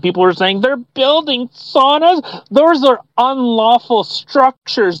saunas, and people were saying they're building saunas. Those are unlawful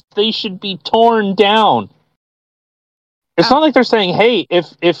structures. They should be torn down. It's not like they're saying, hey,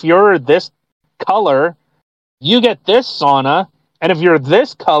 if you're this color, you get this sauna, and if you're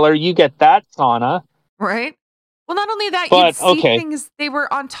this color, you get that sauna. Right? Well, not only that, but, you'd see things, they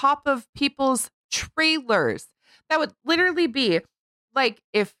were on top of people's trailers. That would literally be like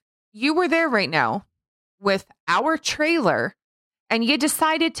if you were there right now with our trailer and you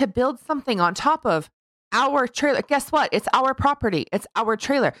decided to build something on top of our trailer, guess what? It's our property. It's our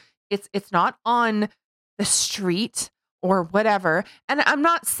trailer. It's not on the street or whatever. And I'm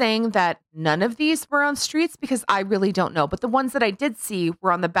not saying that none of these were on streets because I really don't know. But the ones that I did see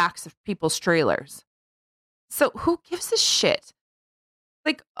were on the backs of people's trailers. So who gives a shit?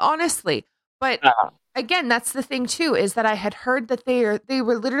 Like, honestly. But again, that's the thing too, is that I had heard that they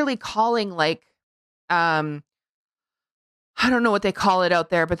were literally calling like, I don't know what they call it out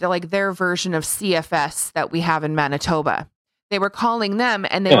there, but they're like their version of CFS that we have in Manitoba. They were calling them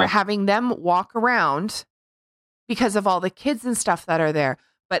and they were having them walk around because of all the kids and stuff that are there.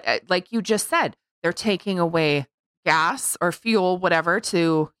 But like you just said, they're taking away gas or fuel, whatever,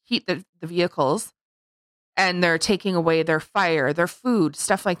 to heat the vehicles. And they're taking away their fire, their food,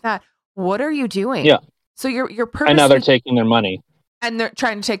 stuff like that. What are you doing? Yeah. So you're purposely... And now they're taking their money. And they're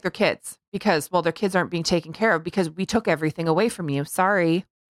trying to take their kids because, well, their kids aren't being taken care of because we took everything away from you. Sorry.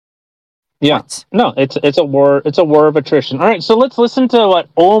 Yeah. What? No, it's a war. It's a war of attrition. All right. So let's listen to what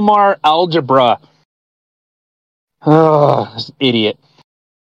Omar Algebra. Oh, this idiot.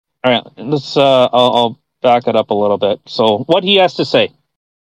 All right. Let's, I'll back it up a little bit. So what he has to say.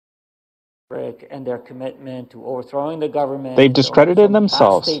 And their commitment to overthrowing the government. They've discredited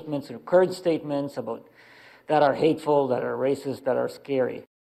themselves. Statements and current statements about that are hateful, that are racist, that are scary.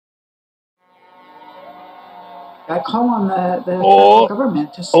 I call on the federal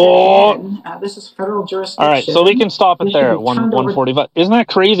government to step in. This is federal jurisdiction. All right, so we can stop it there at 145. Isn't that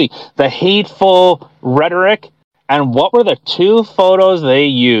crazy? The hateful rhetoric, and what were the two photos they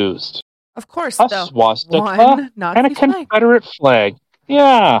used? Of course, a swastika and a Confederate flag.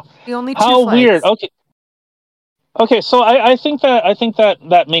 Yeah. The only two How flags. Weird. Okay. So I think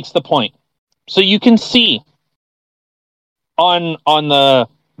that makes the point. So you can see on the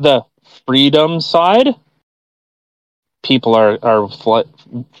freedom side, people are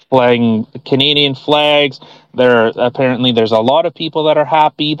flying Canadian flags. There's a lot of people that are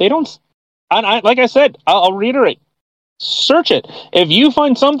happy. They don't. And like I said, I'll reiterate. Search it. If you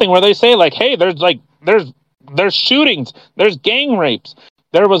find something where they say like, hey, there's shootings, there's gang rapes.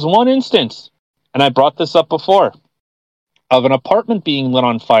 There was one instance, and I brought this up before, of an apartment being lit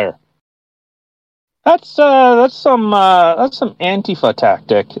on fire. That's some Antifa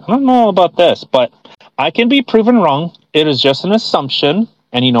tactic. I don't know about this, but I can be proven wrong. It is just an assumption,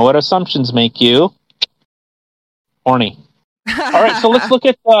 and you know what assumptions make you? Horny. All right, so let's look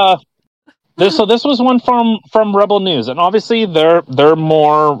at this. So this was one from Rebel News, and obviously they're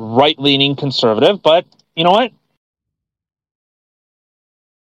more right-leaning conservative, but you know what?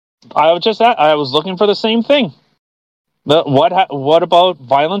 I was looking for the same thing. What about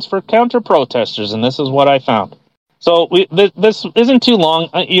violence for counter-protesters? And this is what I found. So this isn't too long.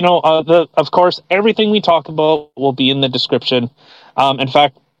 Of course, everything we talk about will be in the description. In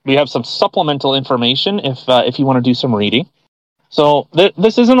fact, we have some supplemental information if you want to do some reading. So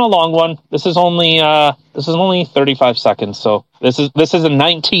this isn't a long one. This is only 35 seconds. So this is a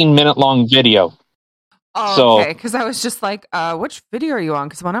 19-minute long video. Oh, okay. Because I was just like, which video are you on?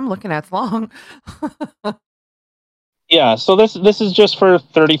 Because what I'm looking at is long. Yeah. So this is just for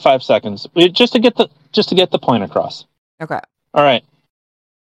 35 seconds, just to get the point across. Okay. All right.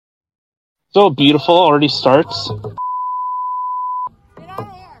 So beautiful already starts.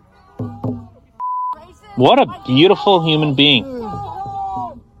 What a beautiful human being.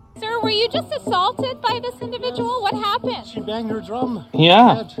 Sir, were you just assaulted by this individual? What happened? She banged her drum.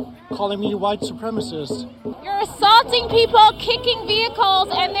 Yeah. Calling me white supremacist. You're assaulting people, kicking vehicles,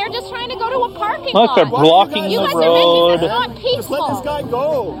 and they're just trying to go to a parking lot. Look, they're blocking the road. Are making this not peaceful. Just let this guy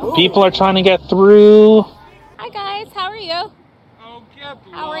go. People are trying to get through. Hi guys, how are you?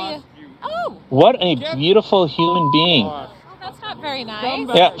 How are you? Oh. What a beautiful human being. Oh, that's not very nice.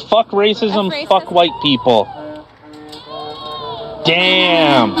 Yeah, fuck racism, fuck white people.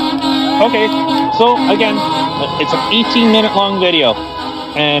 Damn. Okay, so again, it's an 18-minute long video,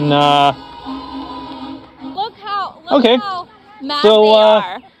 and look how mad so they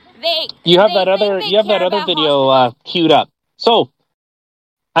are. You have that other video queued up. So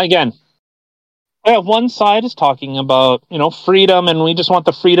again, one side is talking about freedom, and we just want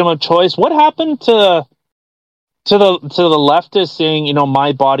the freedom of choice. What happened to the leftists saying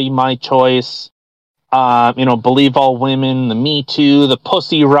my body, my choice? Believe all women, the Me Too, the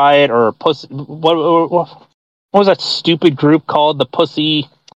Pussy Riot, or Pussy. What was that stupid group called? The Pussy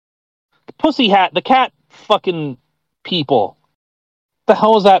Hat, the cat fucking people. What the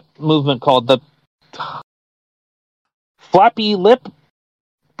hell was that movement called? The Flappy Lip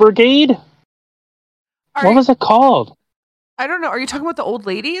Brigade? What was it called? I don't know. Are you talking about the old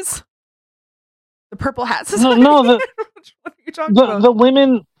ladies? The purple hats. No, what are you talking about? The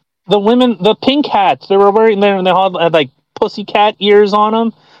women, the pink hats they were wearing there, and they all had like pussycat ears on them.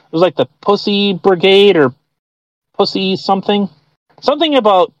 It was like the Pussy Brigade or Pussy something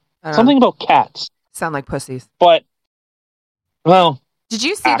about cats. Sound like pussies. But well, did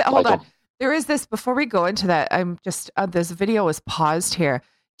you see that? Hold on. There is this before we go into that. I'm just this video was paused here.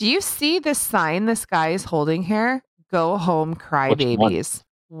 Do you see this sign this guy is holding here? Go home, cry babies.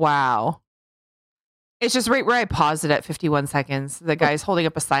 Wow. It's just right where I paused it at 51 seconds. The guy's holding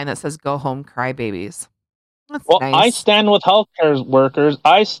up a sign that says "Go home, cry babies." That's nice. I stand with healthcare workers.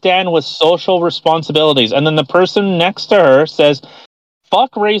 I stand with social responsibilities. And then the person next to her says,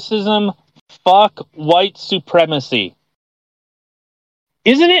 "Fuck racism, fuck white supremacy."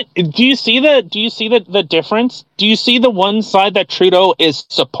 Isn't it? Do you see the difference? Do you see the one side that Trudeau is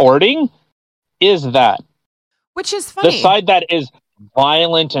supporting? Is that which is funny? The side that is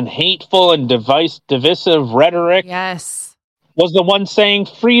violent and hateful and divisive rhetoric, yes, was the one saying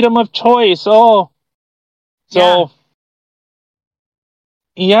freedom of choice. Oh, so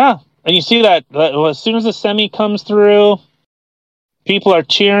yeah. And you see that as soon as the semi comes through, people are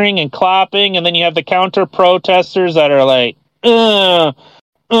cheering and clapping, and then you have the counter protesters that are like,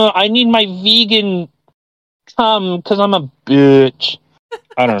 I need my vegan cum because I'm a bitch.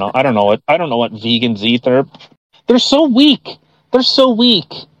 I don't know. I don't know what vegans eat. They're so weak. They're so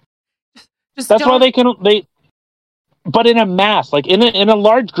weak. That's why they. But in a mass, like in a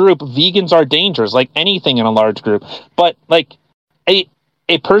large group, vegans are dangerous. Like anything in a large group, but like a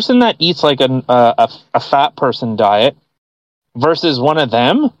person that eats like a fat person diet versus one of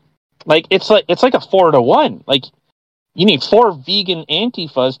them, like it's like a 4-to-1. Like you need 4 vegan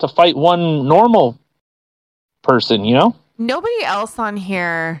Antifas to fight one normal person. You know. Nobody else on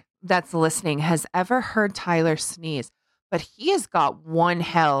here that's listening has ever heard Tyler sneeze. But he has got one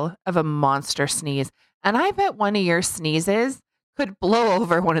hell of a monster sneeze. And I bet one of your sneezes could blow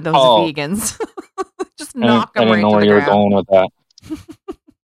over one of those vegans. Just knock them right to the ground. I didn't know where you were going with that.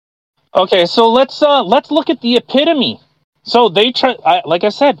 Okay, so let's look at the epitome. So they like I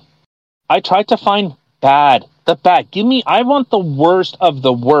said, I tried to find the bad. I want the worst of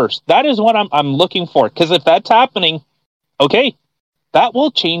the worst. That is what I'm looking for. Because if that's happening, okay, that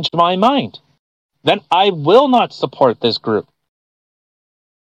will change my mind. Then I will not support this group.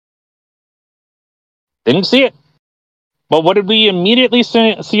 Didn't see it. But what did we immediately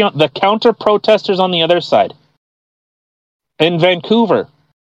see on the counter-protesters on the other side? In Vancouver.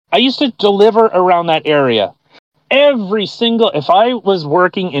 I used to deliver around that area. If I was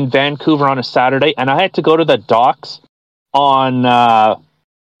working in Vancouver on a Saturday and I had to go to the docks on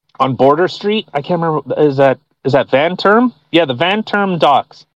Border Street, I can't remember, is that Van Term? Yeah, the Van Term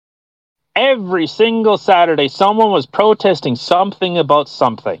docks. Every single Saturday, someone was protesting something about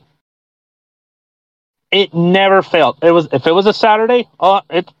something. It never failed. If it was a Saturday,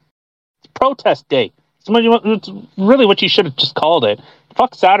 it's protest day. It's really what you should have just called it.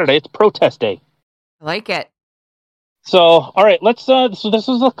 Fuck Saturday, it's protest day. I like it. So, all right, let's. So this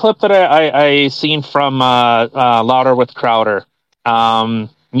is a clip that I seen from Louder with Crowder.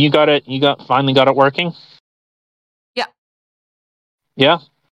 You got it. Finally got it working. Yeah. Yeah.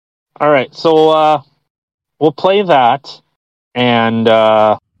 All right, so we'll play that, and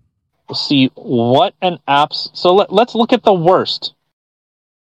we'll see what an apps. So let's look at the worst.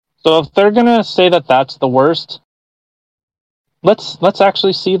 So if they're gonna say that that's the worst, let's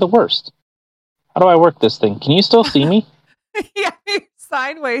actually see the worst. How do I work this thing? Can you still see me? Yeah, you're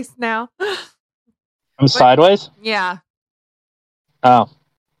sideways now. I'm sideways? Yeah. Oh,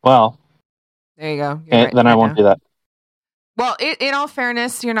 well. There you go. Okay, then I won't do that. Well, in all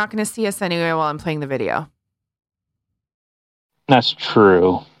fairness, you're not going to see us anyway while I'm playing the video. That's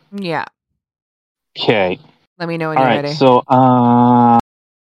true. Yeah. Okay. Let me know when you're ready. So,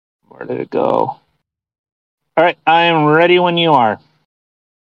 where did it go? All right, I am ready when you are.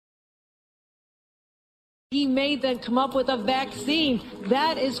 He made them come up with a vaccine.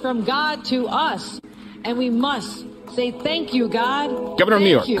 That is from God to us. And we must say thank you, God. Governor of New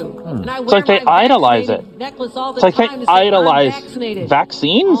York. And I it's like they idolize it. Necklace all the it's like time they idolize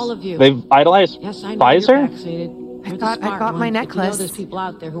vaccines. All of you. They've idolized Pfizer. I got my necklace. You know there's people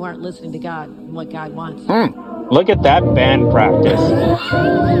out there who aren't listening to God and what God wants. Look at that band practice.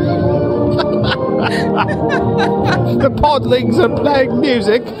 The podlings are playing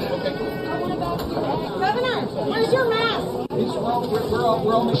music. Governor, where's your mask?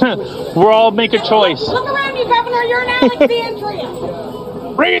 We're all make a choice. Look around you, Governor. You're in Alexandria.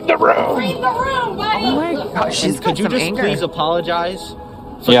 Read the room. Read the room, buddy. Oh my gosh, she's got some anger. Please apologize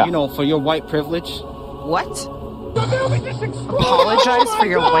for, for your white privilege? What? Apologize for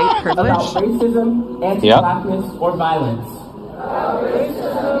your white privilege. About racism, anti-blackness, or violence.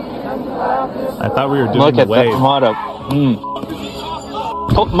 I thought we were doing Look the at wave. that motto.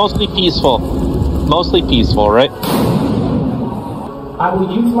 Mostly peaceful. Mostly peaceful, right? I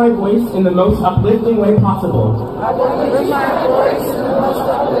will use my voice in the most uplifting way possible.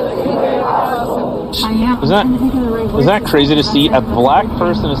 Isn't that crazy to see? A black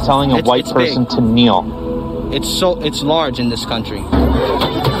person is telling a white person to kneel. It's large in this country.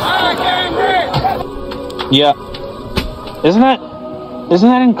 Yeah. Isn't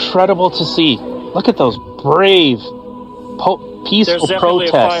that incredible to see? Look at those brave, peaceful There's definitely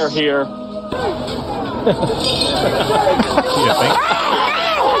protests. a fire here.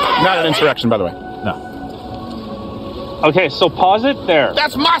 Not an insurrection, by the way. No. Okay, so pause it there.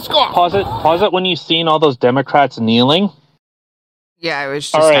 That's Moscow. Pause it when you've seen all those Democrats kneeling. Yeah, I was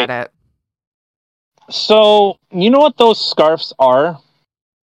just All right. at it. So, you know what those scarves are?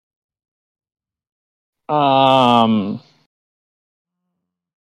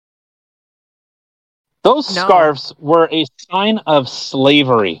 Those scarves were a sign of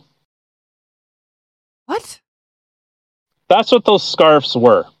slavery. What? That's what those scarves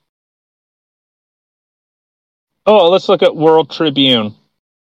were. Oh, let's look at World Tribune.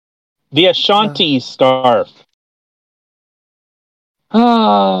 The Ashanti scarf.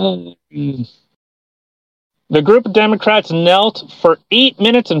 The group of Democrats knelt for 8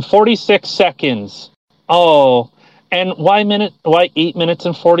 minutes and 46 seconds. Oh, and why 8 minutes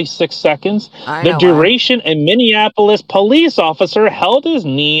and 46 seconds? The duration, a Minneapolis police officer held his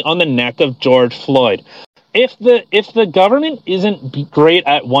knee on the neck of George Floyd. If the government isn't great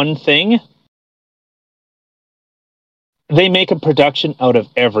at one thing, they make a production out of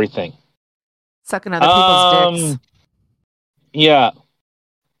everything. Sucking other people's dicks. Yeah.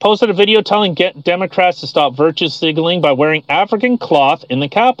 Posted a video telling Democrats to stop virtue signaling by wearing African cloth in the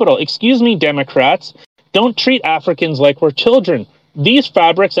Capitol. Excuse me, Democrats. Don't treat Africans like we're children. These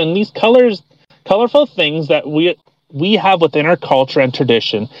fabrics and these colorful things that we have within our culture and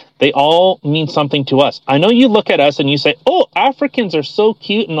tradition, they all mean something to us. I know you look at us and you say, oh, Africans are so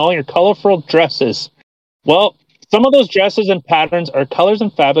cute in all your colorful dresses. Well, some of those dresses and patterns or colors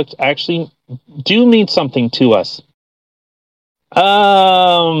and fabrics actually do mean something to us.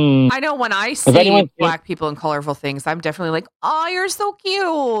 I know when I see black people in colorful things, I'm definitely like, oh, you're so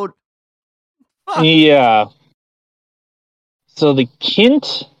cute. Fuck. Yeah. So the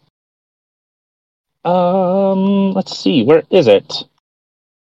Kint, let's see, where is it?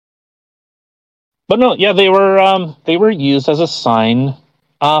 But no, yeah, they were used as a sign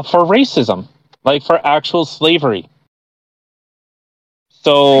for racism, like for actual slavery.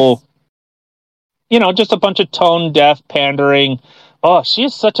 So, you know, just a bunch of tone deaf pandering. Oh, she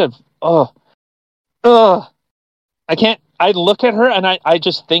is such a I look at her and I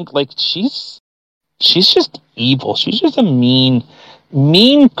just think like she's just evil. She's just a mean,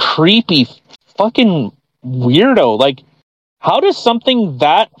 creepy fucking weirdo. Like, how does something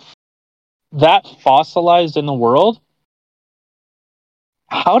that fossilized in the world,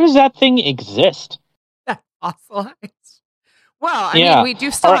 how does that thing exist? That fossilized. Well, I mean, we do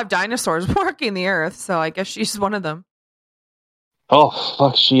still have dinosaurs walking the earth, so I guess she's one of them. Oh,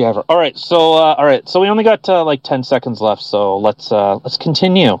 fuck she ever. All right, so we only got like 10 seconds left, so let's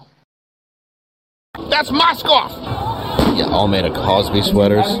continue. That's Moscow. Yeah, all made of Cosby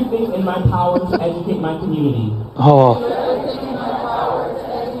sweaters. Everything in my power to educate my community. Oh.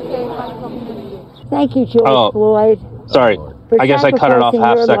 Thank you, George Floyd. Sorry. I guess I cut it off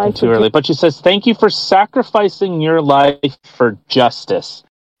half second too early. But she says, thank you for sacrificing your life for justice.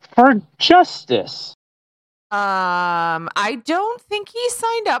 For justice. I don't think he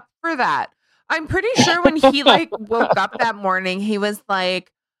signed up for that. I'm pretty sure when he woke up that morning, he was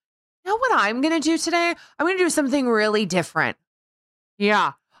like, you know what I'm going to do today? I'm going to do something really different.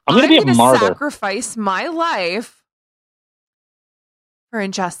 Yeah. I'm going to be a martyr. Sacrifice my life for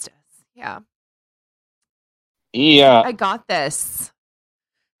injustice. Yeah. Yeah. I got this.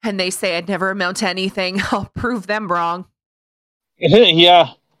 And they say I'd never amount to anything. I'll prove them wrong.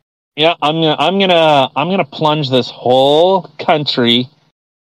 Yeah. Yeah, I'm gonna plunge this whole country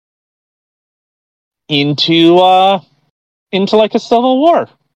into like a civil war.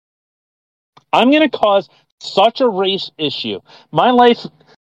 I'm gonna cause such a race issue. My life,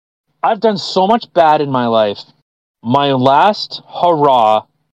 I've done so much bad in my life. My last hurrah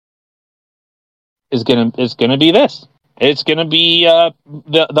is gonna be this. It's gonna be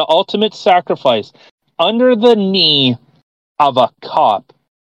the ultimate sacrifice under the knee of a cop.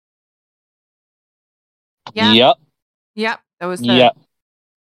 Yeah. Yep. That was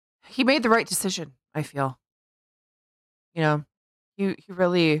He made the right decision, I feel. he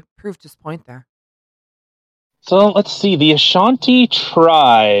really proved his point there. So let's see, the Ashanti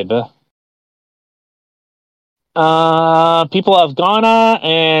tribe, people of Ghana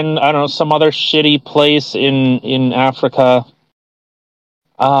and I don't know, some other shitty place in Africa.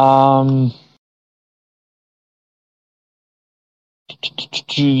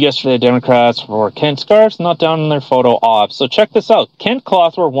 Yesterday, Democrats wore Kent scarves, not down in their photo op. So check this out. Kent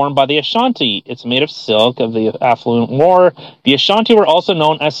cloth were worn by the Ashanti. It's made of silk of the affluent war. The Ashanti were also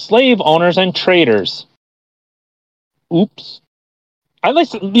known as slave owners and traders. Oops. At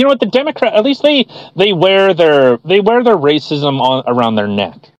least, you know what, the Democrat, at least they wear their racism around their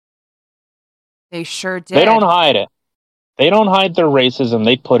neck. They sure did. They don't hide it. They don't hide their racism.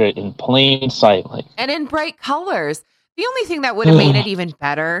 They put it in plain sight. And in bright colors. The only thing that would have made it even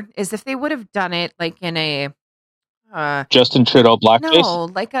better is if they would have done it like in a Justin Trudeau blackface? No,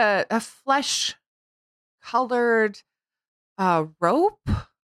 like a flesh colored rope,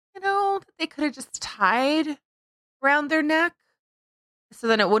 that they could have just tied around their neck so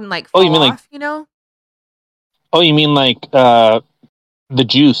then it wouldn't fall off, Oh, you mean like the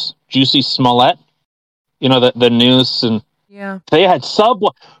Juicy Smollett? The noose and yeah. If they had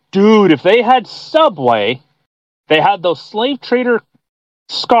Subway. Dude, if they had Subway, they had those slave trader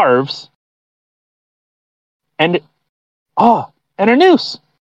scarves and a noose.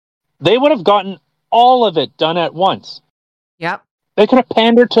 They would have gotten all of it done at once. Yep. They could have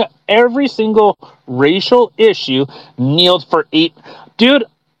pandered to every single racial issue, kneeled for 8. Dude,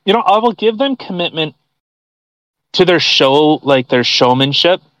 I will give them commitment to their show, like their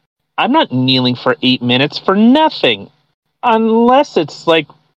showmanship. I'm not kneeling for 8 minutes for nothing. Unless it's like,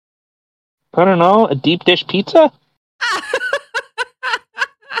 I don't know, a deep dish pizza?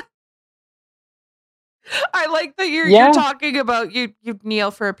 I like that you're talking about you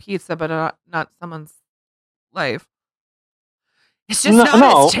kneel for a pizza, but not someone's life. It's just not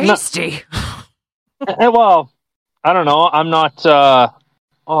as tasty. Well, I don't know. I'm not.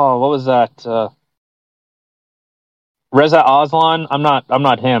 What was that? Reza Aslan. I'm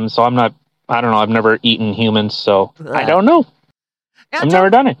not him. So I'm not. I don't know. I've never eaten humans, so I don't know. I've never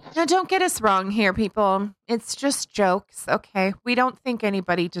done it. Now, don't get us wrong here, people. It's just jokes, okay? We don't think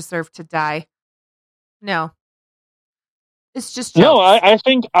anybody deserved to die. No. It's just jokes. No,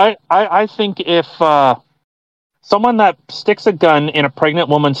 I think if someone that sticks a gun in a pregnant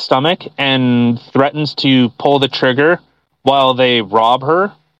woman's stomach and threatens to pull the trigger while they rob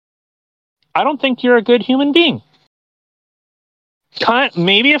her, I don't think you're a good human being.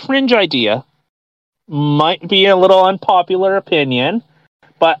 Maybe a fringe idea. Might be a little unpopular opinion,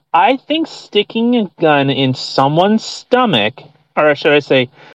 but I think sticking a gun in someone's stomach, or should I say,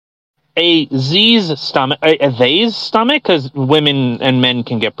 a they's stomach, because women and men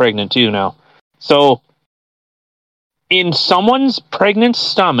can get pregnant too now. So, in someone's pregnant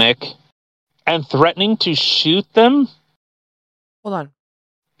stomach and threatening to shoot them. Hold on.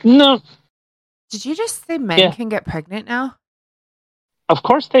 No. Did you just say men can get pregnant now? Of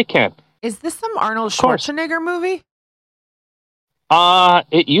course they can. Is this some Arnold Schwarzenegger movie?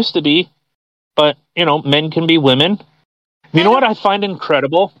 It used to be, but men can be women. You know what I find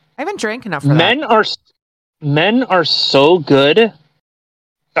incredible? I haven't drank enough for that. Men are so good,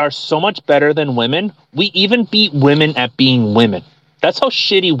 are so much better than women. We even beat women at being women. That's how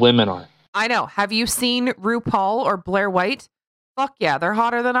shitty women are. I know. Have you seen RuPaul or Blair White? Fuck yeah, they're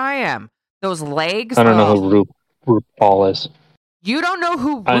hotter than I am. Those legs. I don't know who RuPaul is. You don't know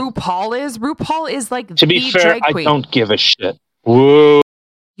who RuPaul is? RuPaul is like to be fair, drag queen. I don't give a shit. Whoa.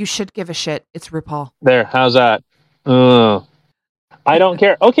 You should give a shit. It's RuPaul. There, how's that? I don't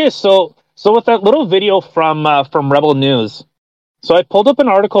care. Okay, so with that little video from Rebel News, so I pulled up an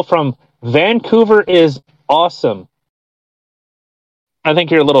article from Vancouver is Awesome. I think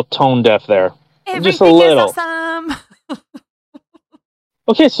you're a little tone deaf there. Everything just a little. Is awesome.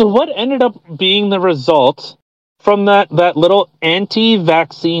 Okay, so what ended up being the result from that little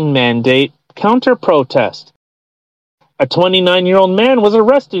anti-vaccine mandate counter-protest? A 29-year-old man was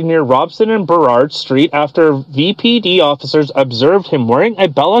arrested near Robson and Burrard Street after VPD officers observed him wearing a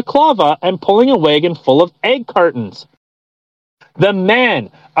balaclava and pulling a wagon full of egg cartons. The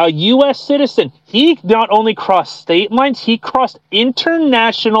man, a U.S. citizen, he not only crossed state lines, he crossed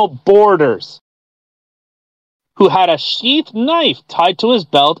international borders, who had a sheath knife tied to his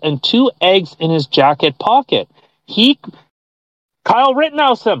belt and 2 eggs in his jacket pocket. Kyle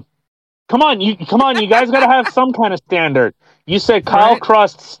Rittenhouse him. Come on, you guys gotta have some kind of standard. You said Kyle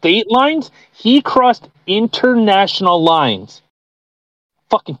crossed state lines, he crossed international lines.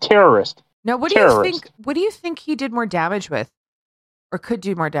 Fucking terrorist. Now what do you think he did more damage with? Or could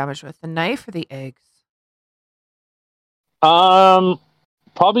do more damage with? The knife or the eggs?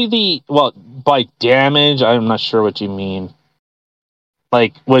 Probably by damage, I'm not sure what you mean.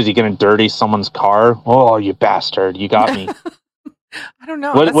 Like, what is he going to dirty someone's car? Oh, you bastard! You got me. I don't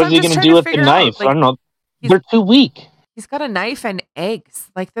know. What is he going to do with the knife? Like, I don't know. They're too weak. He's got a knife and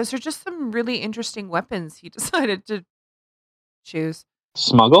eggs. Like, those are just some really interesting weapons he decided to choose.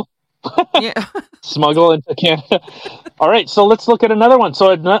 Smuggle? Yeah. Smuggle into Canada. All right, so let's look at another one.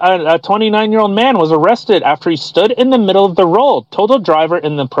 So a 29-year-old man was arrested after he stood in the middle of the road, told a driver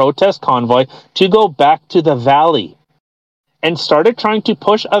in the protest convoy to go back to the valley, and started trying to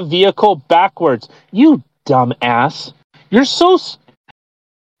push a vehicle backwards. You dumbass. You're so...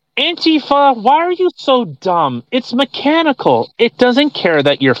 Antifa, why are you so dumb? It's mechanical. It doesn't care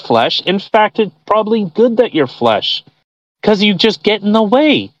that you're flesh. In fact, it's probably good that you're flesh. Because you just get in the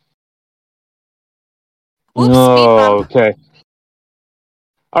way. Oops, okay.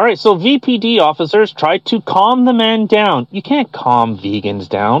 All right, so VPD officers tried to calm the man down. You can't calm vegans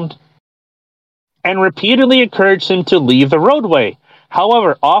down. And repeatedly encouraged him to leave the roadway.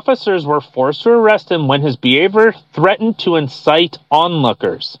 However, officers were forced to arrest him when his behavior threatened to incite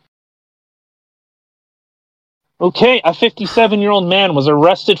onlookers. Okay, a 57-year-old man was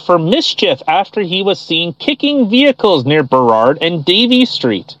arrested for mischief after he was seen kicking vehicles near Burrard and Davie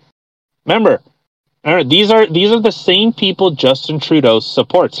Street. Remember, these are the same people Justin Trudeau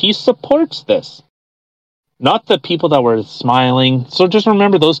supports. He supports this. Not the people that were smiling. So just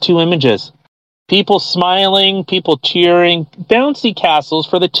remember those two images. People smiling, people cheering, bouncy castles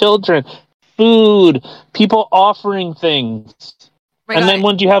for the children, food, people offering things. And then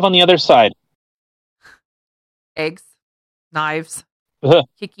what do you have on the other side? Eggs, knives,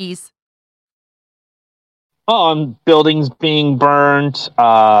 kickies. Buildings being burned,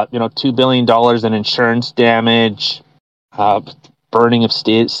 $2 billion in insurance damage, burning of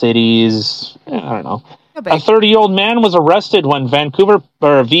cities. I don't know. A 30-year-old man was arrested when Vancouver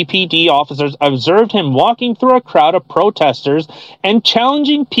VPD officers observed him walking through a crowd of protesters and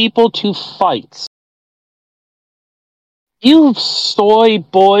challenging people to fights. You soy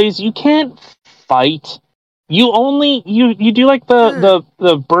boys, you can't fight. You do like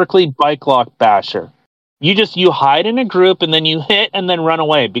the Berkeley bike lock basher. You hide in a group and then you hit and then run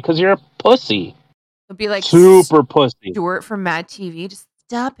away because you're a pussy. It'll be like super pussy. Stuart from Mad TV. Just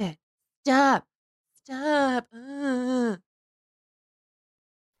stop it. Stop.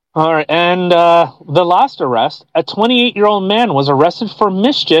 All right, and the last arrest, a 28-year-old man was arrested for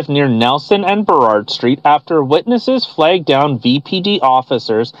mischief near Nelson and Burrard Street after witnesses flagged down VPD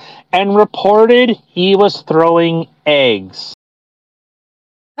officers and reported he was throwing eggs.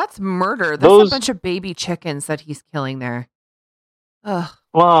 That's murder. There's a bunch of baby chickens that he's killing there. Ugh.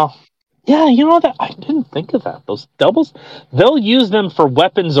 Well, yeah, you know that I didn't think of that. Those doubles, they'll use them for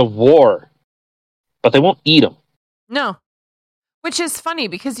weapons of war. But they won't eat them. No. Which is funny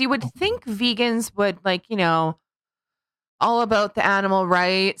because you would think vegans would all about the animal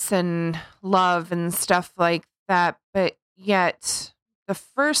rights and love and stuff like that. But yet the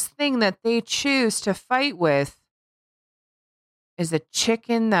first thing that they choose to fight with is a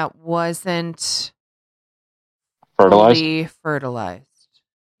chicken that wasn't fully fertilized.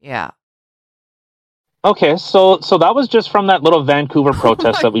 Yeah. Okay, so that was just from that little Vancouver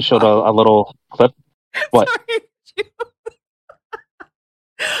protest that we showed a little clip. What? Sorry.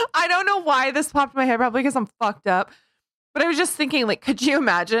 I don't know why this popped in my head, probably because I'm fucked up. But I was just thinking, could you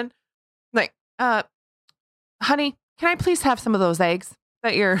imagine? Honey, can I please have some of those eggs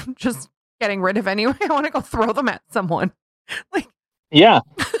that you're just getting rid of anyway? I want to go throw them at someone. Yeah.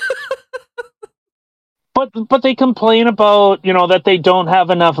 But they complain about, that they don't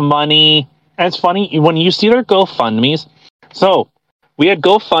have enough money. And it's funny, when you see their GoFundMes. So, we had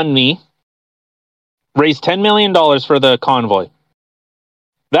GoFundMe raised $10 million for the convoy.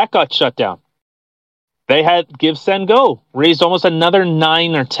 That got shut down. They had GiveSendGo raised almost another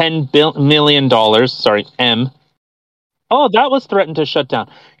 $9 or $10 million. Sorry, M. Oh, that was threatened to shut down.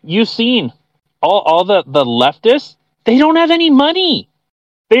 You've seen all the leftists. They don't have any money.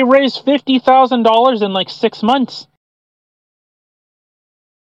 They raised $50,000 in 6 months.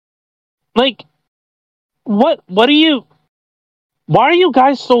 What are you? Why are you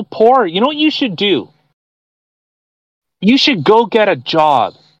guys so poor? You know what you should do? You should go get a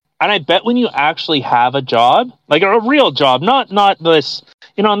job. And I bet when you actually have a job, a real job, not this,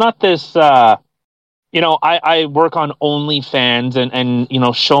 not this, I work on OnlyFans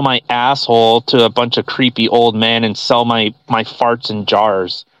and show my asshole to a bunch of creepy old men and sell my farts in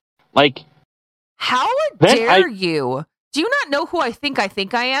jars. How dare you? Do you not know who I think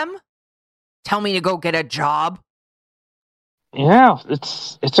I am? Tell me to go get a job. Yeah,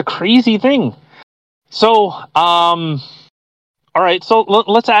 it's a crazy thing. So, All right, so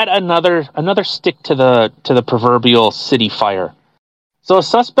let's add another stick to the proverbial city fire. So a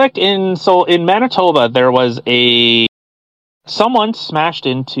suspect in Manitoba, there was someone smashed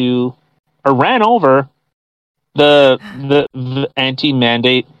into or ran over the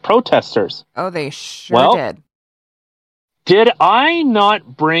anti-mandate protesters. Oh, they sure did. Did I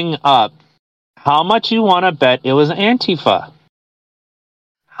not bring up how much you want to bet it was Antifa?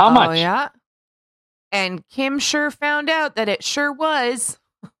 How much? Oh, yeah. And Kim sure found out that it sure was.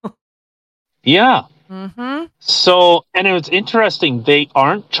 Yeah. Mm-hmm. So, and it was interesting. They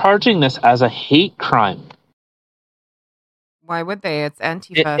aren't charging this as a hate crime. Why would they? It's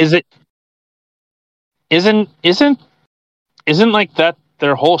Antifa. Isn't like that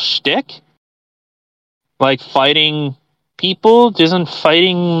their whole shtick? Like fighting people? Isn't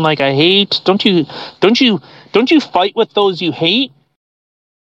fighting like a hate? Don't you fight with those you hate?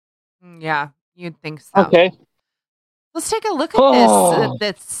 Yeah, you'd think so. Okay. Let's take a look at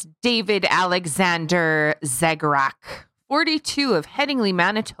this David Alexander Zegarak, 42, of Headingley,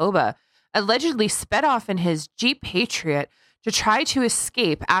 Manitoba, allegedly sped off in his Jeep Patriot to try to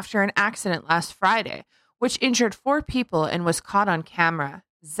escape after an accident last Friday, which injured 4 people and was caught on camera.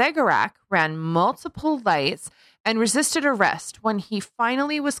 Zegarak ran multiple lights and resisted arrest when he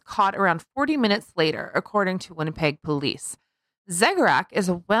finally was caught around 40 minutes later, according to Winnipeg police. Zegarak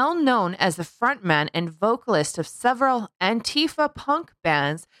is well known as the frontman and vocalist of several Antifa punk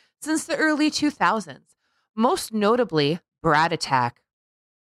bands since the early 2000s, most notably Brat Attack.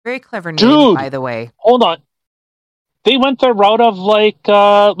 Very clever name, by the way. Hold on. They went the route of like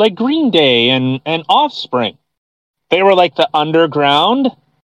Green Day and Offspring. They were like the underground,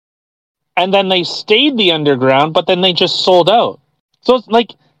 and then they stayed the underground, but then they just sold out. So it's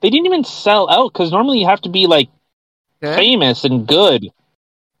like they didn't even sell out, because normally you have to be like famous and good.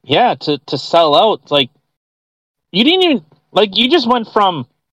 Yeah, to sell out. It's like you didn't even you just went from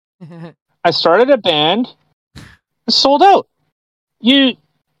I started a band, sold out. You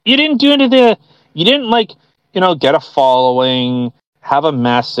didn't do any of the you didn't get a following, have a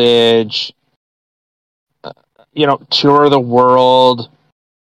message, tour the world,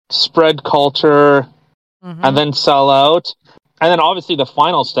 spread culture, and then sell out. And then obviously the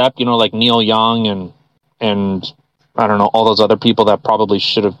final step, like Neil Young and I don't know, all those other people that probably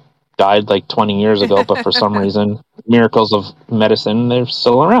should have died like 20 years ago, but for some reason, miracles of medicine, they're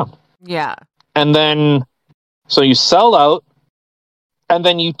still around. Yeah. And then, so you sell out, and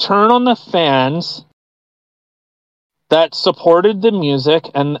then you turn on the fans that supported the music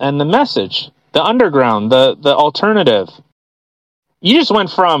and the message, the underground, the alternative. You just went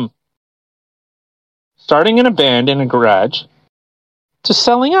from starting in a band in a garage to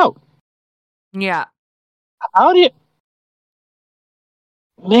selling out. Yeah. How do you...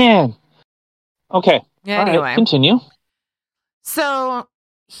 Man. Okay. Yeah, anyway. All right, continue. So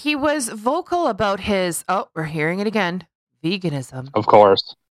he was vocal about his, we're hearing it again, veganism. Of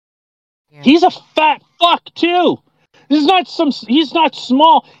course. Yeah. He's a fat fuck too. He's not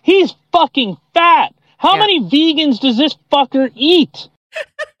small. He's fucking fat. How many vegans does this fucker eat?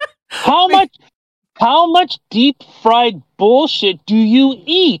 How much deep fried bullshit do you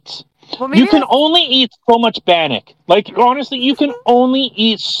eat? Well, you can only eat so much bannock. Like, honestly, you can only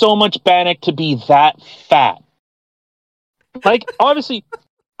eat so much bannock to be that fat. Like, obviously,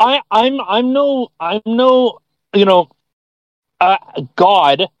 I'm no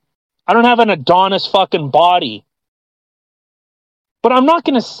God. I don't have an Adonis fucking body. But I'm not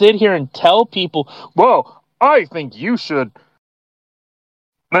going to sit here and tell people, well, I think you should.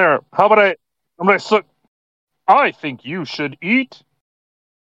 There, how about I think you should eat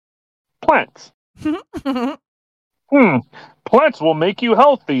plants. Plants will make you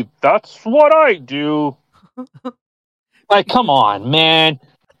healthy. That's what I do. Like, come on, man.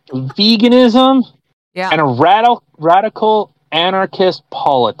 Veganism and a radical anarchist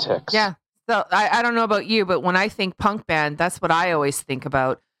politics. Yeah. So I don't know about you, but when I think punk band, that's what I always think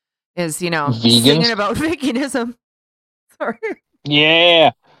about is, Vegans? Singing about veganism. Sorry.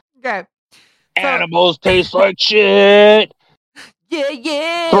 Yeah. Okay. Animals taste like shit.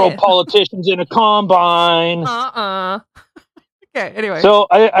 Yeah. Throw politicians in a combine. Okay, anyway. So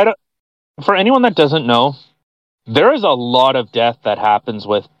I don't. For anyone that doesn't know, there is a lot of death that happens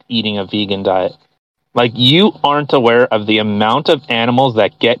with eating a vegan diet. Like, you aren't aware of the amount of animals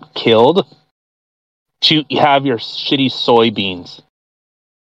that get killed to have your shitty soybeans.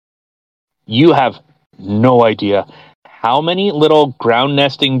 You have no idea how many little ground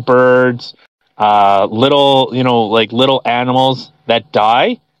nesting birds, little animals that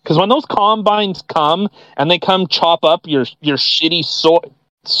die. Because when those combines come and they come chop up your shitty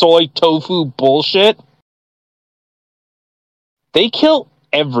soy tofu bullshit, They kill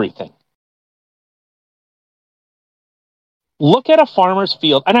everything. Look at a farmer's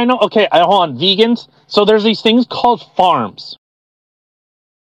field. And I know, okay, hold on, vegans. So there's these things called farms.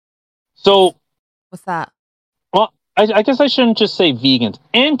 So... What's that? Well, I guess I shouldn't just say vegans.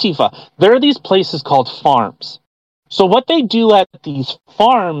 Antifa. There are these places called farms. So what they do at these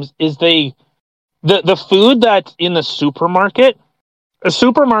farms is the food that's in the supermarket. A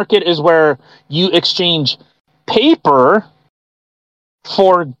supermarket is where you exchange paper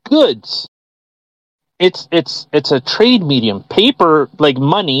for goods. It's a trade medium. Paper, like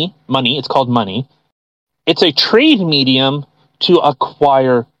money, it's called money. It's a trade medium to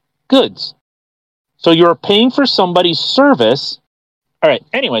acquire goods. So you're paying for somebody's service. All right,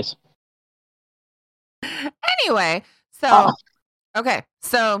 anyways. Anyway, so, okay,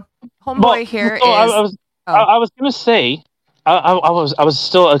 so homeboy here is... I was going to say, I was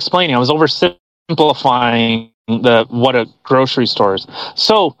still explaining, I was oversimplifying what a grocery store is.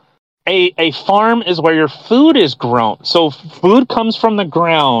 So, a farm is where your food is grown. So food comes from the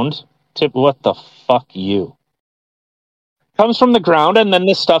ground. What the fuck you? Comes from the ground, and then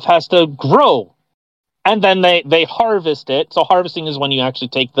this stuff has to grow. And then they harvest it. So harvesting is when you actually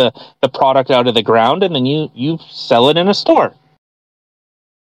take the product out of the ground, and then you sell it in a store.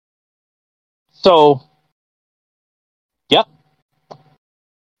 So, yep.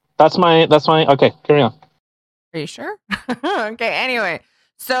 That's my okay, carry on. Are you sure? Okay, anyway.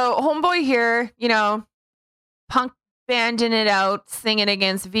 So, homeboy here, punk banding it out, singing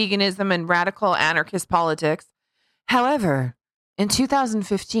against veganism and radical anarchist politics. However, in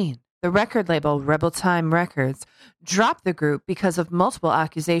 2015, the record label Rebel Time Records dropped the group because of multiple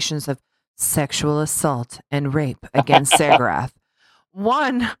accusations of sexual assault and rape against Segrath.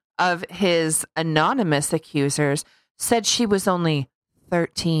 One of his anonymous accusers said she was only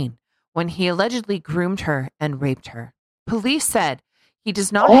 13 when he allegedly groomed her and raped her. Police said he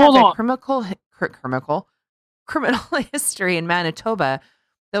does not have a criminal history in Manitoba,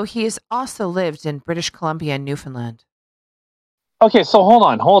 though he has also lived in British Columbia and Newfoundland. Okay, so hold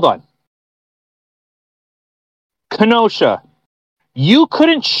on. Kenosha, you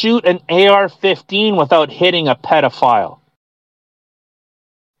couldn't shoot an AR-15 without hitting a pedophile.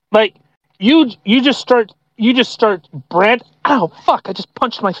 Like, you just start brand. Ow, fuck! I just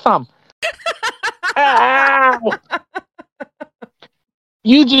punched my thumb. Ow!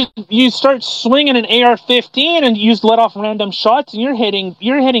 You start swinging an AR-15 and you just let off random shots, and you're hitting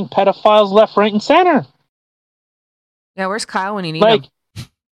pedophiles left, right, and center. Yeah, where's Kyle when you need him?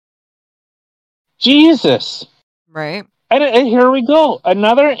 Jesus. Right. And here we go.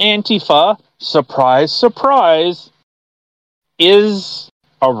 Another Antifa, surprise, surprise, is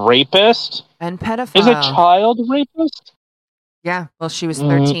a rapist. And pedophile. Is a child rapist? Yeah, well, she was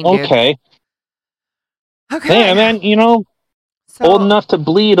 13, okay. Dude. Okay. Hey, man, old enough to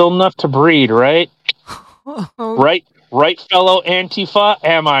bleed, old enough to breed, right? Right, fellow Antifa,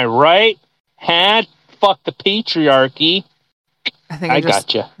 am I right? Fuck the patriarchy. I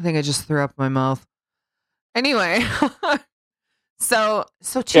gotcha. I think I just threw up my mouth. Anyway, so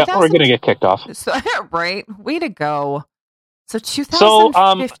 2000, yeah, we're gonna get kicked off. So, right, way to go. So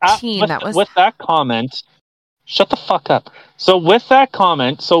 2015. With that comment. Shut the fuck up. So with that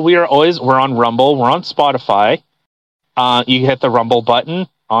comment, we're on Rumble, we're on Spotify. You hit the Rumble button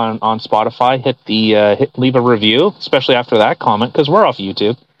on Spotify. Leave a review, especially after that comment, because we're off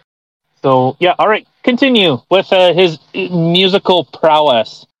YouTube. So yeah, all right. Continue with his musical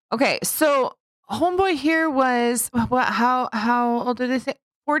prowess. Okay, so homeboy here was how old did they say?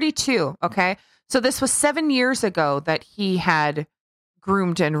 42. Okay, so this was 7 years ago that he had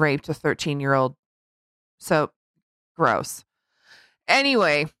groomed and raped a 13-year-old. So gross.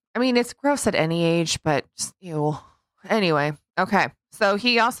 Anyway, I mean it's gross at any age, but just, ew. Anyway, okay. So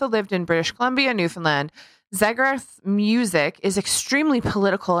he also lived in British Columbia, Newfoundland. Zagrath's music is extremely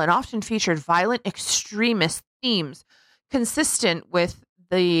political and often featured violent extremist themes consistent with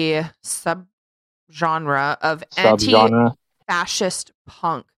the subgenre of anti-fascist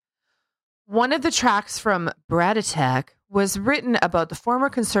punk. One of the tracks from Brad Attack was written about the former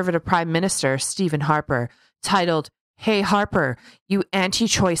Conservative Prime Minister, Stephen Harper, titled, "Hey Harper, you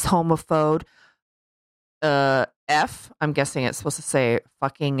anti-choice homophobe. I'm guessing it's supposed to say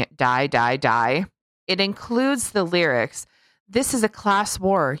fucking die, die, die. It includes the lyrics, "This is a class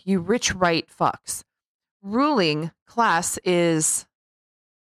war, you rich right fucks. Ruling class is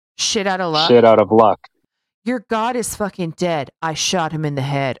shit out of luck. Shit out of luck. Your God is fucking dead. I shot him in the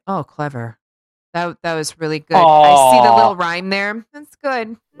head." Oh, clever. That was really good. Aww. I see the little rhyme there. That's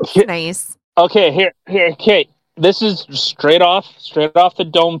good. That's nice. Okay, here. Okay, this is straight off the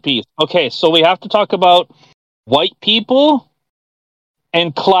dome piece. Okay, so we have to talk about white people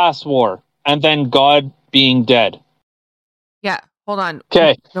and class war, and then God being dead. Yeah, hold on.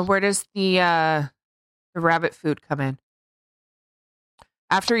 Okay. So where does the rabbit food come in?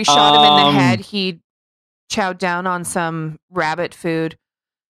 After he shot him in the head, he chowed down on some rabbit food.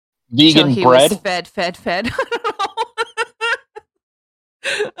 Vegan he bread? Was fed.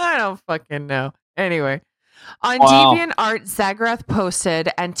 I don't fucking know. Anyway. On DeviantArt, Zagarath posted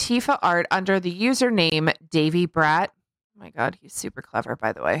Antifa art under the username Davy Brat. Oh my god, he's super clever,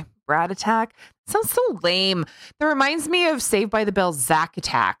 by the way. Brat Attack. Sounds so lame. That reminds me of Saved by the Bell Zack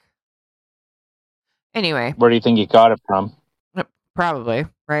Attack. Anyway. Where do you think you got it from? Probably,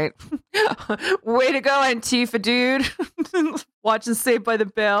 right? Way to go, Antifa, dude. Watching Saved by the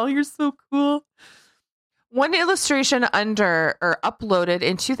Bell. You're so cool. One illustration uploaded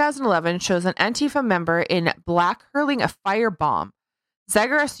in 2011 shows an Antifa member in black hurling a firebomb.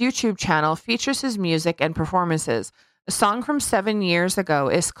 Zagarath's YouTube channel features his music and performances. A song from 7 years ago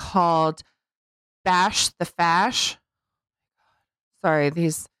is called Bash the Fash. Sorry,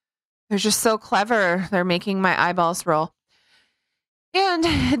 they're just so clever. They're making my eyeballs roll. And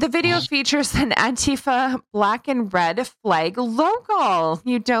the video features an Antifa black and red flag logo.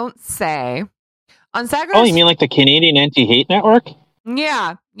 You don't say. On Zagarath's, oh, you mean like the Canadian Anti-Hate Network?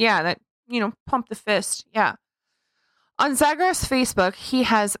 Yeah, that, pump the fist, yeah. On Zagarath's Facebook, he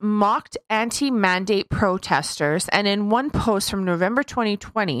has mocked anti-mandate protesters, and in one post from November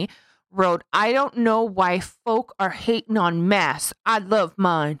 2020, wrote, "I don't know why folk are hating on masks. I love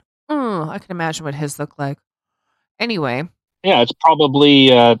mine." I can imagine what his look like. Anyway. Yeah, it's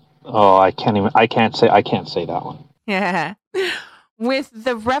probably, I can't say that one. Yeah. With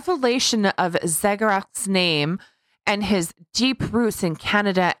the revelation of Zagarath's name and his deep roots in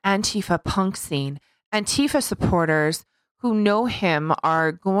Canada Antifa punk scene, Antifa supporters who know him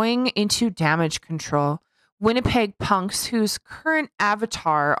are going into damage control. Winnipeg punks, whose current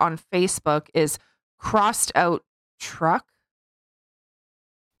avatar on Facebook is crossed out truck.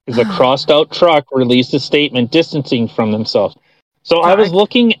 Is a crossed out truck released a statement distancing from themselves. So I was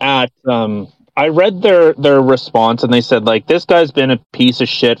looking at, I read their response, and they said, like, this guy's been a piece of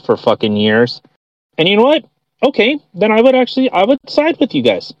shit for fucking years. And you know what? Okay, then I would side with you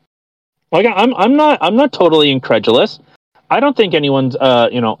guys. Like, I'm not totally incredulous. I don't think anyone's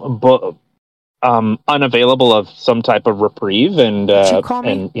unavailable of some type of reprieve, and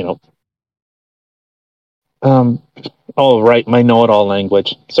oh right, my know-it-all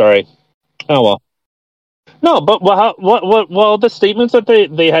language. Sorry. Oh well. No, but well, the statements that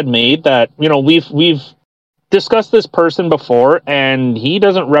they had made that, we've discussed this person before, and he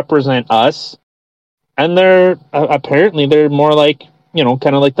doesn't represent us, and they're apparently they're more like,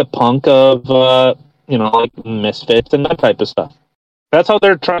 kind of like the punk of like misfits and that type of stuff. That's how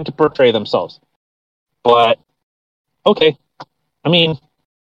they're trying to portray themselves. But okay, I mean,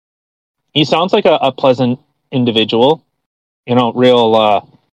 he sounds like a pleasant individual, real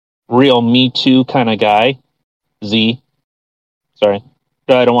Me Too kind of guy. Z. Sorry.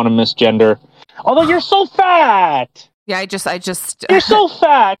 I don't want to misgender. Although you're so fat! Yeah, I just... You're so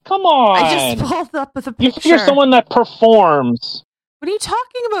fat! Come on! I just pulled up with a picture. You're someone that performs. What are you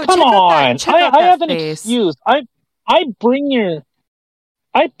talking about? Come on! I have an excuse. I bring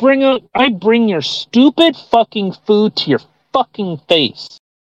your stupid fucking food to your fucking face.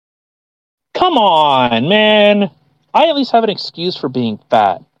 Come on, man! I at least have an excuse for being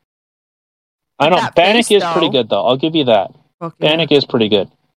fat. I know, Bannock is pretty good, though. I'll give you that. Okay. Bannock is pretty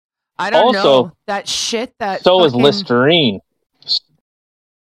good. I don't know. That shit that... So is Listerine.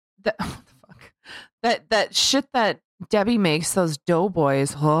 That shit that Debbie makes, those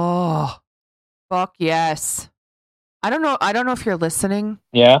doughboys. Oh, fuck yes. I don't know if you're listening.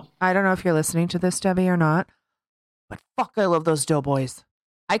 Yeah? I don't know if you're listening to this, Debbie, or not. But fuck, I love those doughboys.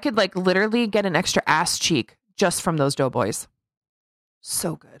 I could, like, literally get an extra ass cheek just from those doughboys.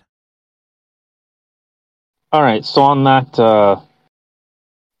 So good. All right, so on that, all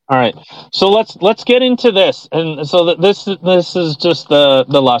right, so let's get into this, and so this is just the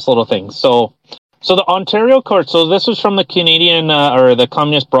last little thing. So the Ontario court. So this was from the Canadian or the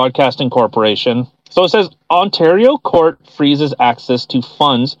Communist Broadcasting Corporation. So it says Ontario court freezes access to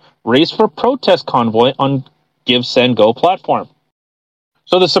funds raised for protest convoy on GiveSendGo platform.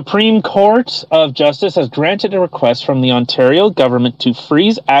 So the Supreme Court of Justice has granted a request from the Ontario government to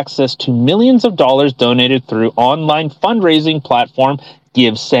freeze access to millions of dollars donated through online fundraising platform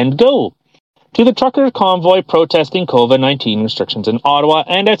GiveSendGo to the trucker convoy protesting COVID-19 restrictions in Ottawa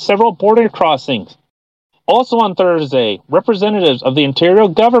and at several border crossings. Also on Thursday, representatives of the Ontario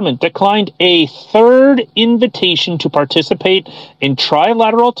government declined a third invitation to participate in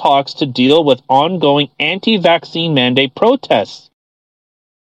trilateral talks to deal with ongoing anti-vaccine mandate protests.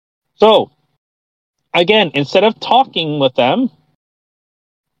 So, again, instead of talking with them,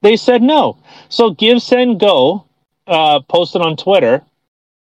 they said no. So GiveSendGo posted on Twitter,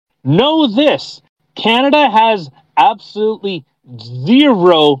 know this, Canada has absolutely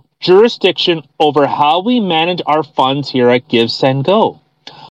zero jurisdiction over how we manage our funds here at GiveSendGo.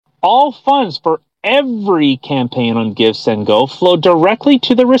 All funds for every campaign on GiveSendGo flow directly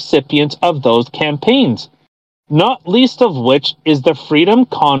to the recipients of those campaigns, not least of which is the Freedom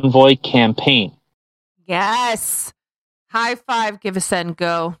Convoy campaign. Yes. High five,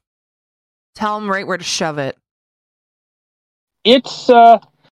 GiveSendGo. Tell them right where to shove it. It's,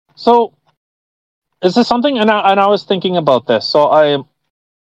 so, this is something, and I was thinking about this. So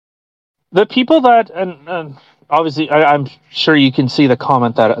the people that, and obviously I'm sure you can see the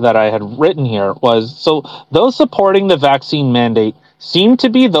comment that I had written here was, so those supporting the vaccine mandate seem to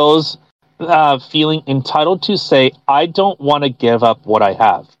be those feeling entitled to say, I don't want to give up what I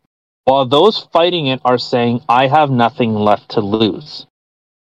have, while those fighting it are saying, I have nothing left to lose.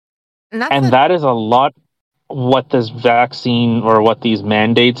 And that is a lot what this vaccine or what these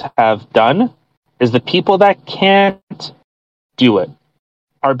mandates have done, is the people that can't do it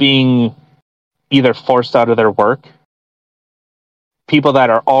are being either forced out of their work. People that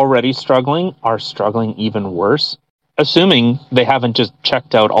are already struggling are struggling even worse, assuming they haven't just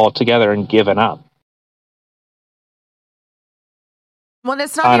checked out altogether and given up. Well,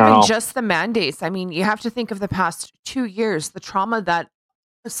 it's not even just the mandates. I mean, you have to think of the past 2 years, the trauma that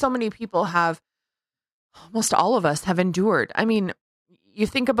so many people have, almost all of us have endured. I mean, you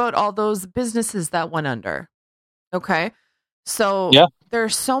think about all those businesses that went under. Okay. So there are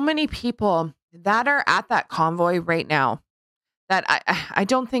so many people that are at that convoy right now that I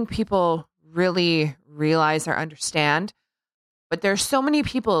don't think people really realize or understand. But there's so many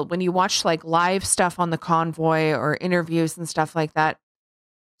people, when you watch like live stuff on the convoy or interviews and stuff like that,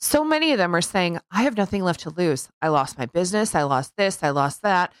 so many of them are saying, I have nothing left to lose. I lost my business. I lost this. I lost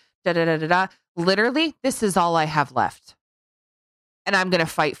that. Da, da, da, da, da. Literally, this is all I have left. And I'm going to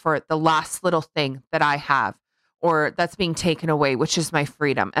fight for it. The last little thing that I have or that's being taken away, which is my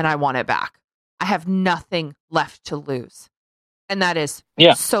freedom. And I want it back. I have nothing left to lose. And that is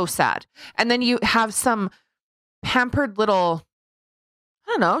so sad. And then you have some pampered little,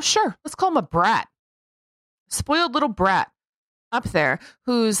 I don't know, sure, let's call him a brat. Spoiled little brat up there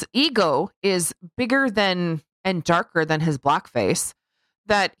whose ego is bigger than and darker than his blackface,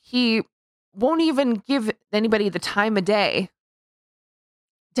 that he won't even give anybody the time of day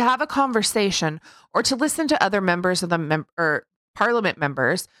to have a conversation or to listen to other members of the parliament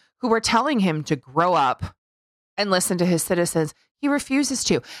members who were telling him to grow up and listen to his citizens. He refuses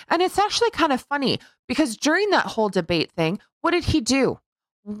to. And it's actually kind of funny because during that whole debate thing, what did he do?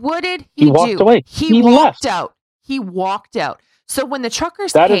 What did he do? Walked away. He walked out. He walked out. So when the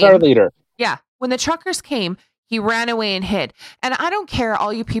truckers came... That is our leader. Yeah. When the truckers came, he ran away and hid. And I don't care,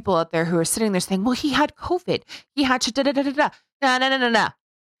 all you people out there who are sitting there saying, well, he had COVID. He had to da-da-da-da-da. No.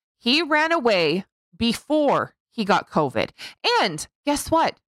 He ran away before he got COVID. And guess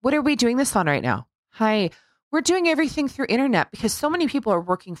what? What are we doing this on right now? Hi. We're doing everything through internet because so many people are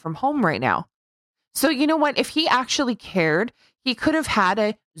working from home right now. So you know what? If he actually cared, he could have had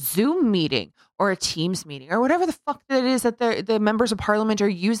a Zoom meeting or a Teams meeting or whatever the fuck that it is that the members of parliament are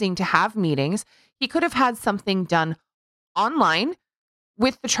using to have meetings. He could have had something done online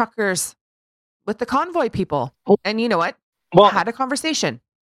with the truckers, with the convoy people. And you know what? Well, had a conversation.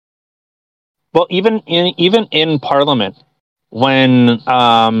 Well, even in Parliament, when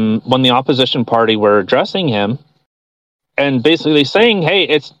the opposition party were addressing him and basically saying, "Hey,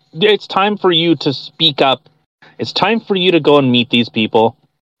 it's time for you to speak up. It's time for you to go and meet these people,"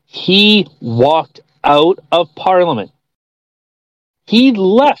 he walked out of Parliament. He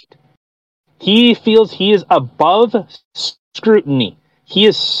left. He feels he is above scrutiny. He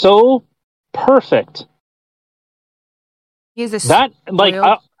is so perfect. He's a that like.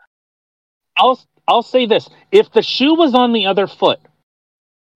 I'll say this. If the shoe was on the other foot,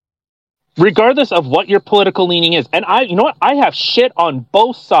 regardless of what your political leaning is, and you know what? I have shit on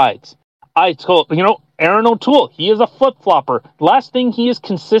both sides. I told, Aaron O'Toole, he is a flip-flopper. Last thing he is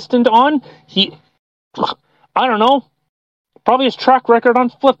consistent on, I don't know, probably his track record on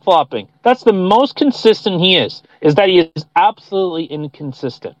flip-flopping. That's the most consistent he is that he is absolutely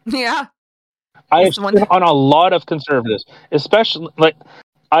inconsistent. Yeah. I have shit on a lot of conservatives, especially, like,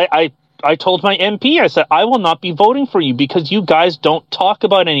 I told my MP, I said, I will not be voting for you because you guys don't talk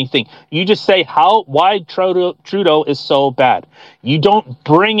about anything. You just say why Trudeau is so bad. You don't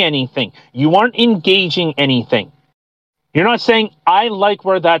bring anything. You aren't engaging anything. You're not saying, I like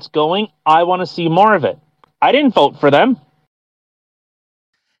where that's going. I want to see more of it. I didn't vote for them.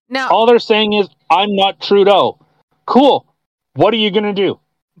 Now, all they're saying is, I'm not Trudeau. Cool. What are you going to do?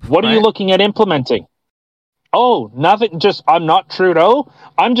 What are you looking at implementing? Oh, nothing. Just, I'm not Trudeau.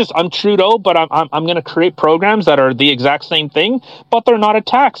 I'm Trudeau, but I'm going to create programs that are the exact same thing, but they're not a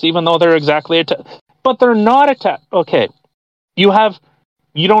tax, even though they're exactly a tax. But they're not a tax. Okay. You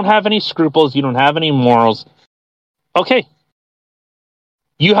don't have any scruples. You don't have any morals. Okay.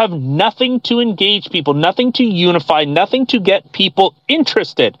 You have nothing to engage people, nothing to unify, nothing to get people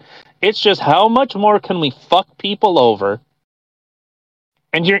interested. It's just how much more can we fuck people over?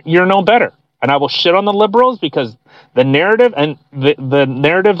 And you're no better. And I will shit on the Liberals because the narrative and the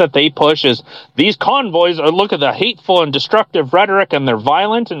narrative that they push is these convoys are, look at the hateful and destructive rhetoric and they're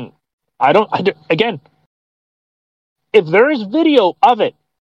violent. And again, if there is video of it,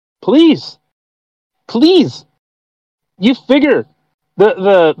 please, you figure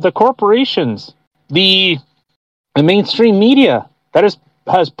the corporations, the mainstream media that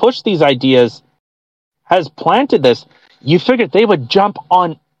has pushed these ideas, has planted this, you figured they would jump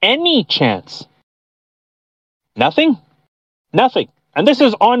on any chance. Nothing. And this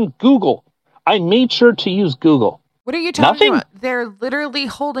is on Google. I made sure to use Google. What are you talking about? They're literally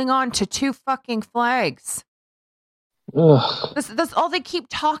holding on to 2 fucking flags. Ugh. That's all they keep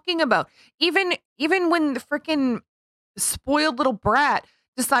talking about. Even when the freaking spoiled little brat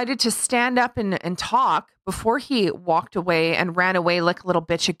decided to stand up and talk before he walked away and ran away like a little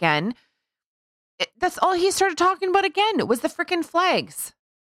bitch again. That's all he started talking about again. It was the freaking flags.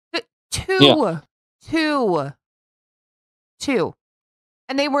 Two.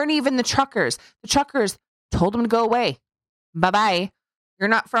 And they weren't even the truckers. The truckers told them to go away. Bye-bye. You're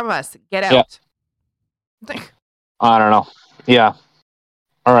not from us. Get out. Yeah. I don't know. Yeah.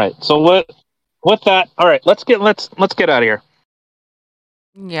 All right. So with that, all right, let's get out of here.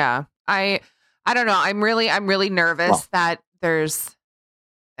 Yeah. I don't know. I'm really nervous that there's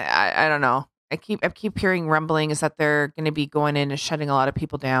I don't know. I keep hearing rumblings that they're going to be going in and shutting a lot of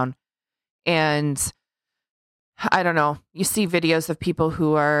people down. And I don't know. You see videos of people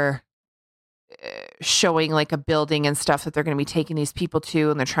who are showing like a building and stuff that they're going to be taking these people to,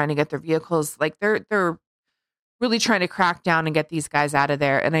 and they're trying to get their vehicles. Like they're really trying to crack down and get these guys out of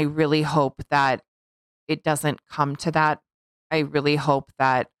there. And I really hope that it doesn't come to that. I really hope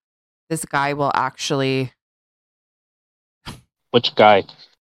that this guy will actually. Which guy?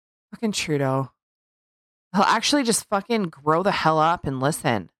 Fucking Trudeau. He'll actually just fucking grow the hell up and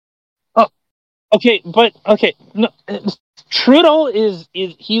listen. Oh, okay, no, Trudeau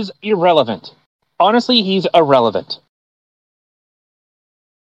he's irrelevant. Honestly, he's irrelevant.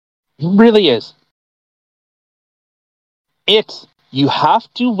 He really is. You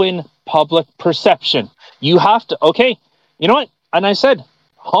have to win public perception. You have to, okay, you know what? And I said,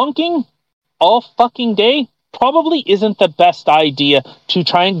 honking all fucking day probably isn't the best idea to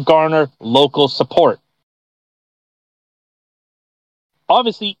try and garner local support.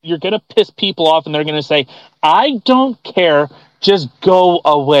 Obviously, you're going to piss people off and they're going to say, I don't care, just go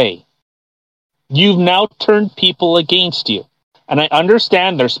away. You've now turned people against you. And I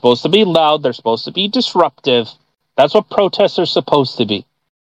understand they're supposed to be loud, they're supposed to be disruptive. That's what protests are supposed to be.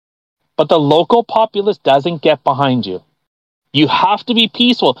 But the local populace doesn't get behind you. You have to be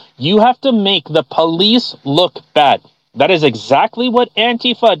peaceful. You have to make the police look bad. That is exactly what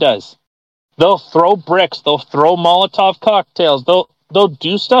Antifa does. They'll throw bricks, they'll throw Molotov cocktails, they'll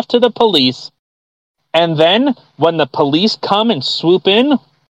do stuff to the police. And then when the police come and swoop in,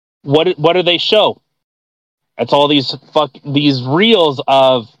 what do they show? It's all these reels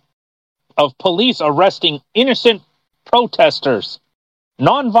of police arresting innocent protesters,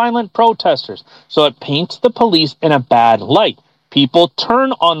 non-violent protesters. So it paints the police in a bad light. People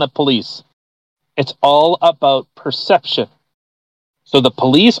turn on the police. It's all about perception. So the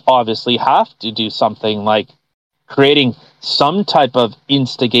police obviously have to do something like creating some type of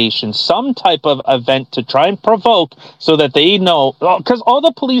instigation, some type of event to try and provoke so that they know, because all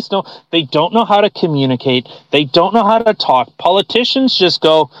the police know, they don't know how to communicate, they don't know how to talk. Politicians just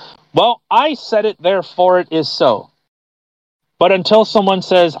go, well, I said it, therefore it is so. But until someone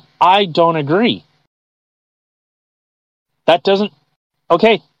says, I don't agree, that doesn't,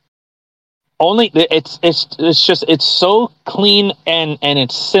 okay. Only, it's so clean and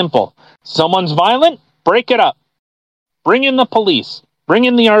it's simple. Someone's violent, break it up. Bring in the police. Bring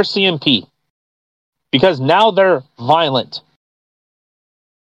in the RCMP. Because now they're violent.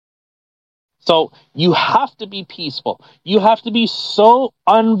 So you have to be peaceful. You have to be so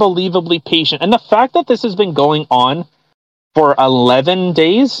unbelievably patient. And the fact that this has been going on for 11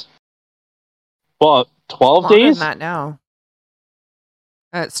 days, well, 12 longer days? Than that now.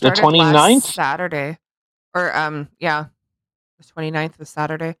 It started the 29th? last Saturday. Or, yeah. The 29th was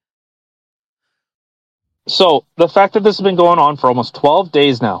Saturday. So the fact that this has been going on for almost 12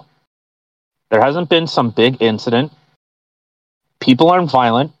 days now, there hasn't been some big incident. People aren't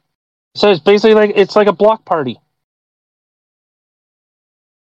violent. So it's basically it's like a block party.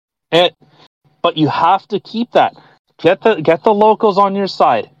 But you have to keep that. Get the locals on your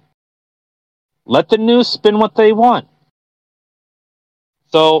side. Let the news spin what they want.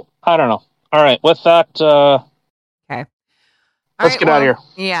 So I don't know. All right, with that, okay, let's get out of here.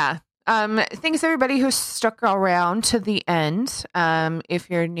 Yeah. Thanks everybody who stuck around to the end. If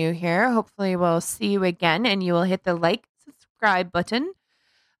you're new here, hopefully we'll see you again, and you will hit the like, subscribe button.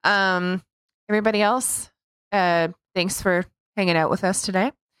 Everybody else, thanks for hanging out with us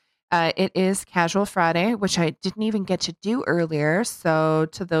today. It is Casual Friday, which I didn't even get to do earlier. So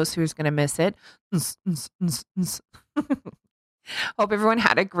to those who's going to miss it, hope everyone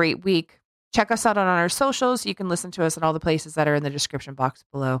had a great week. Check us out on our socials. You can listen to us in all the places that are in the description box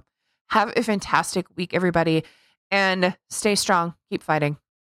below. Have a fantastic week, everybody, and stay strong. Keep fighting.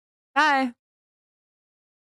 Bye.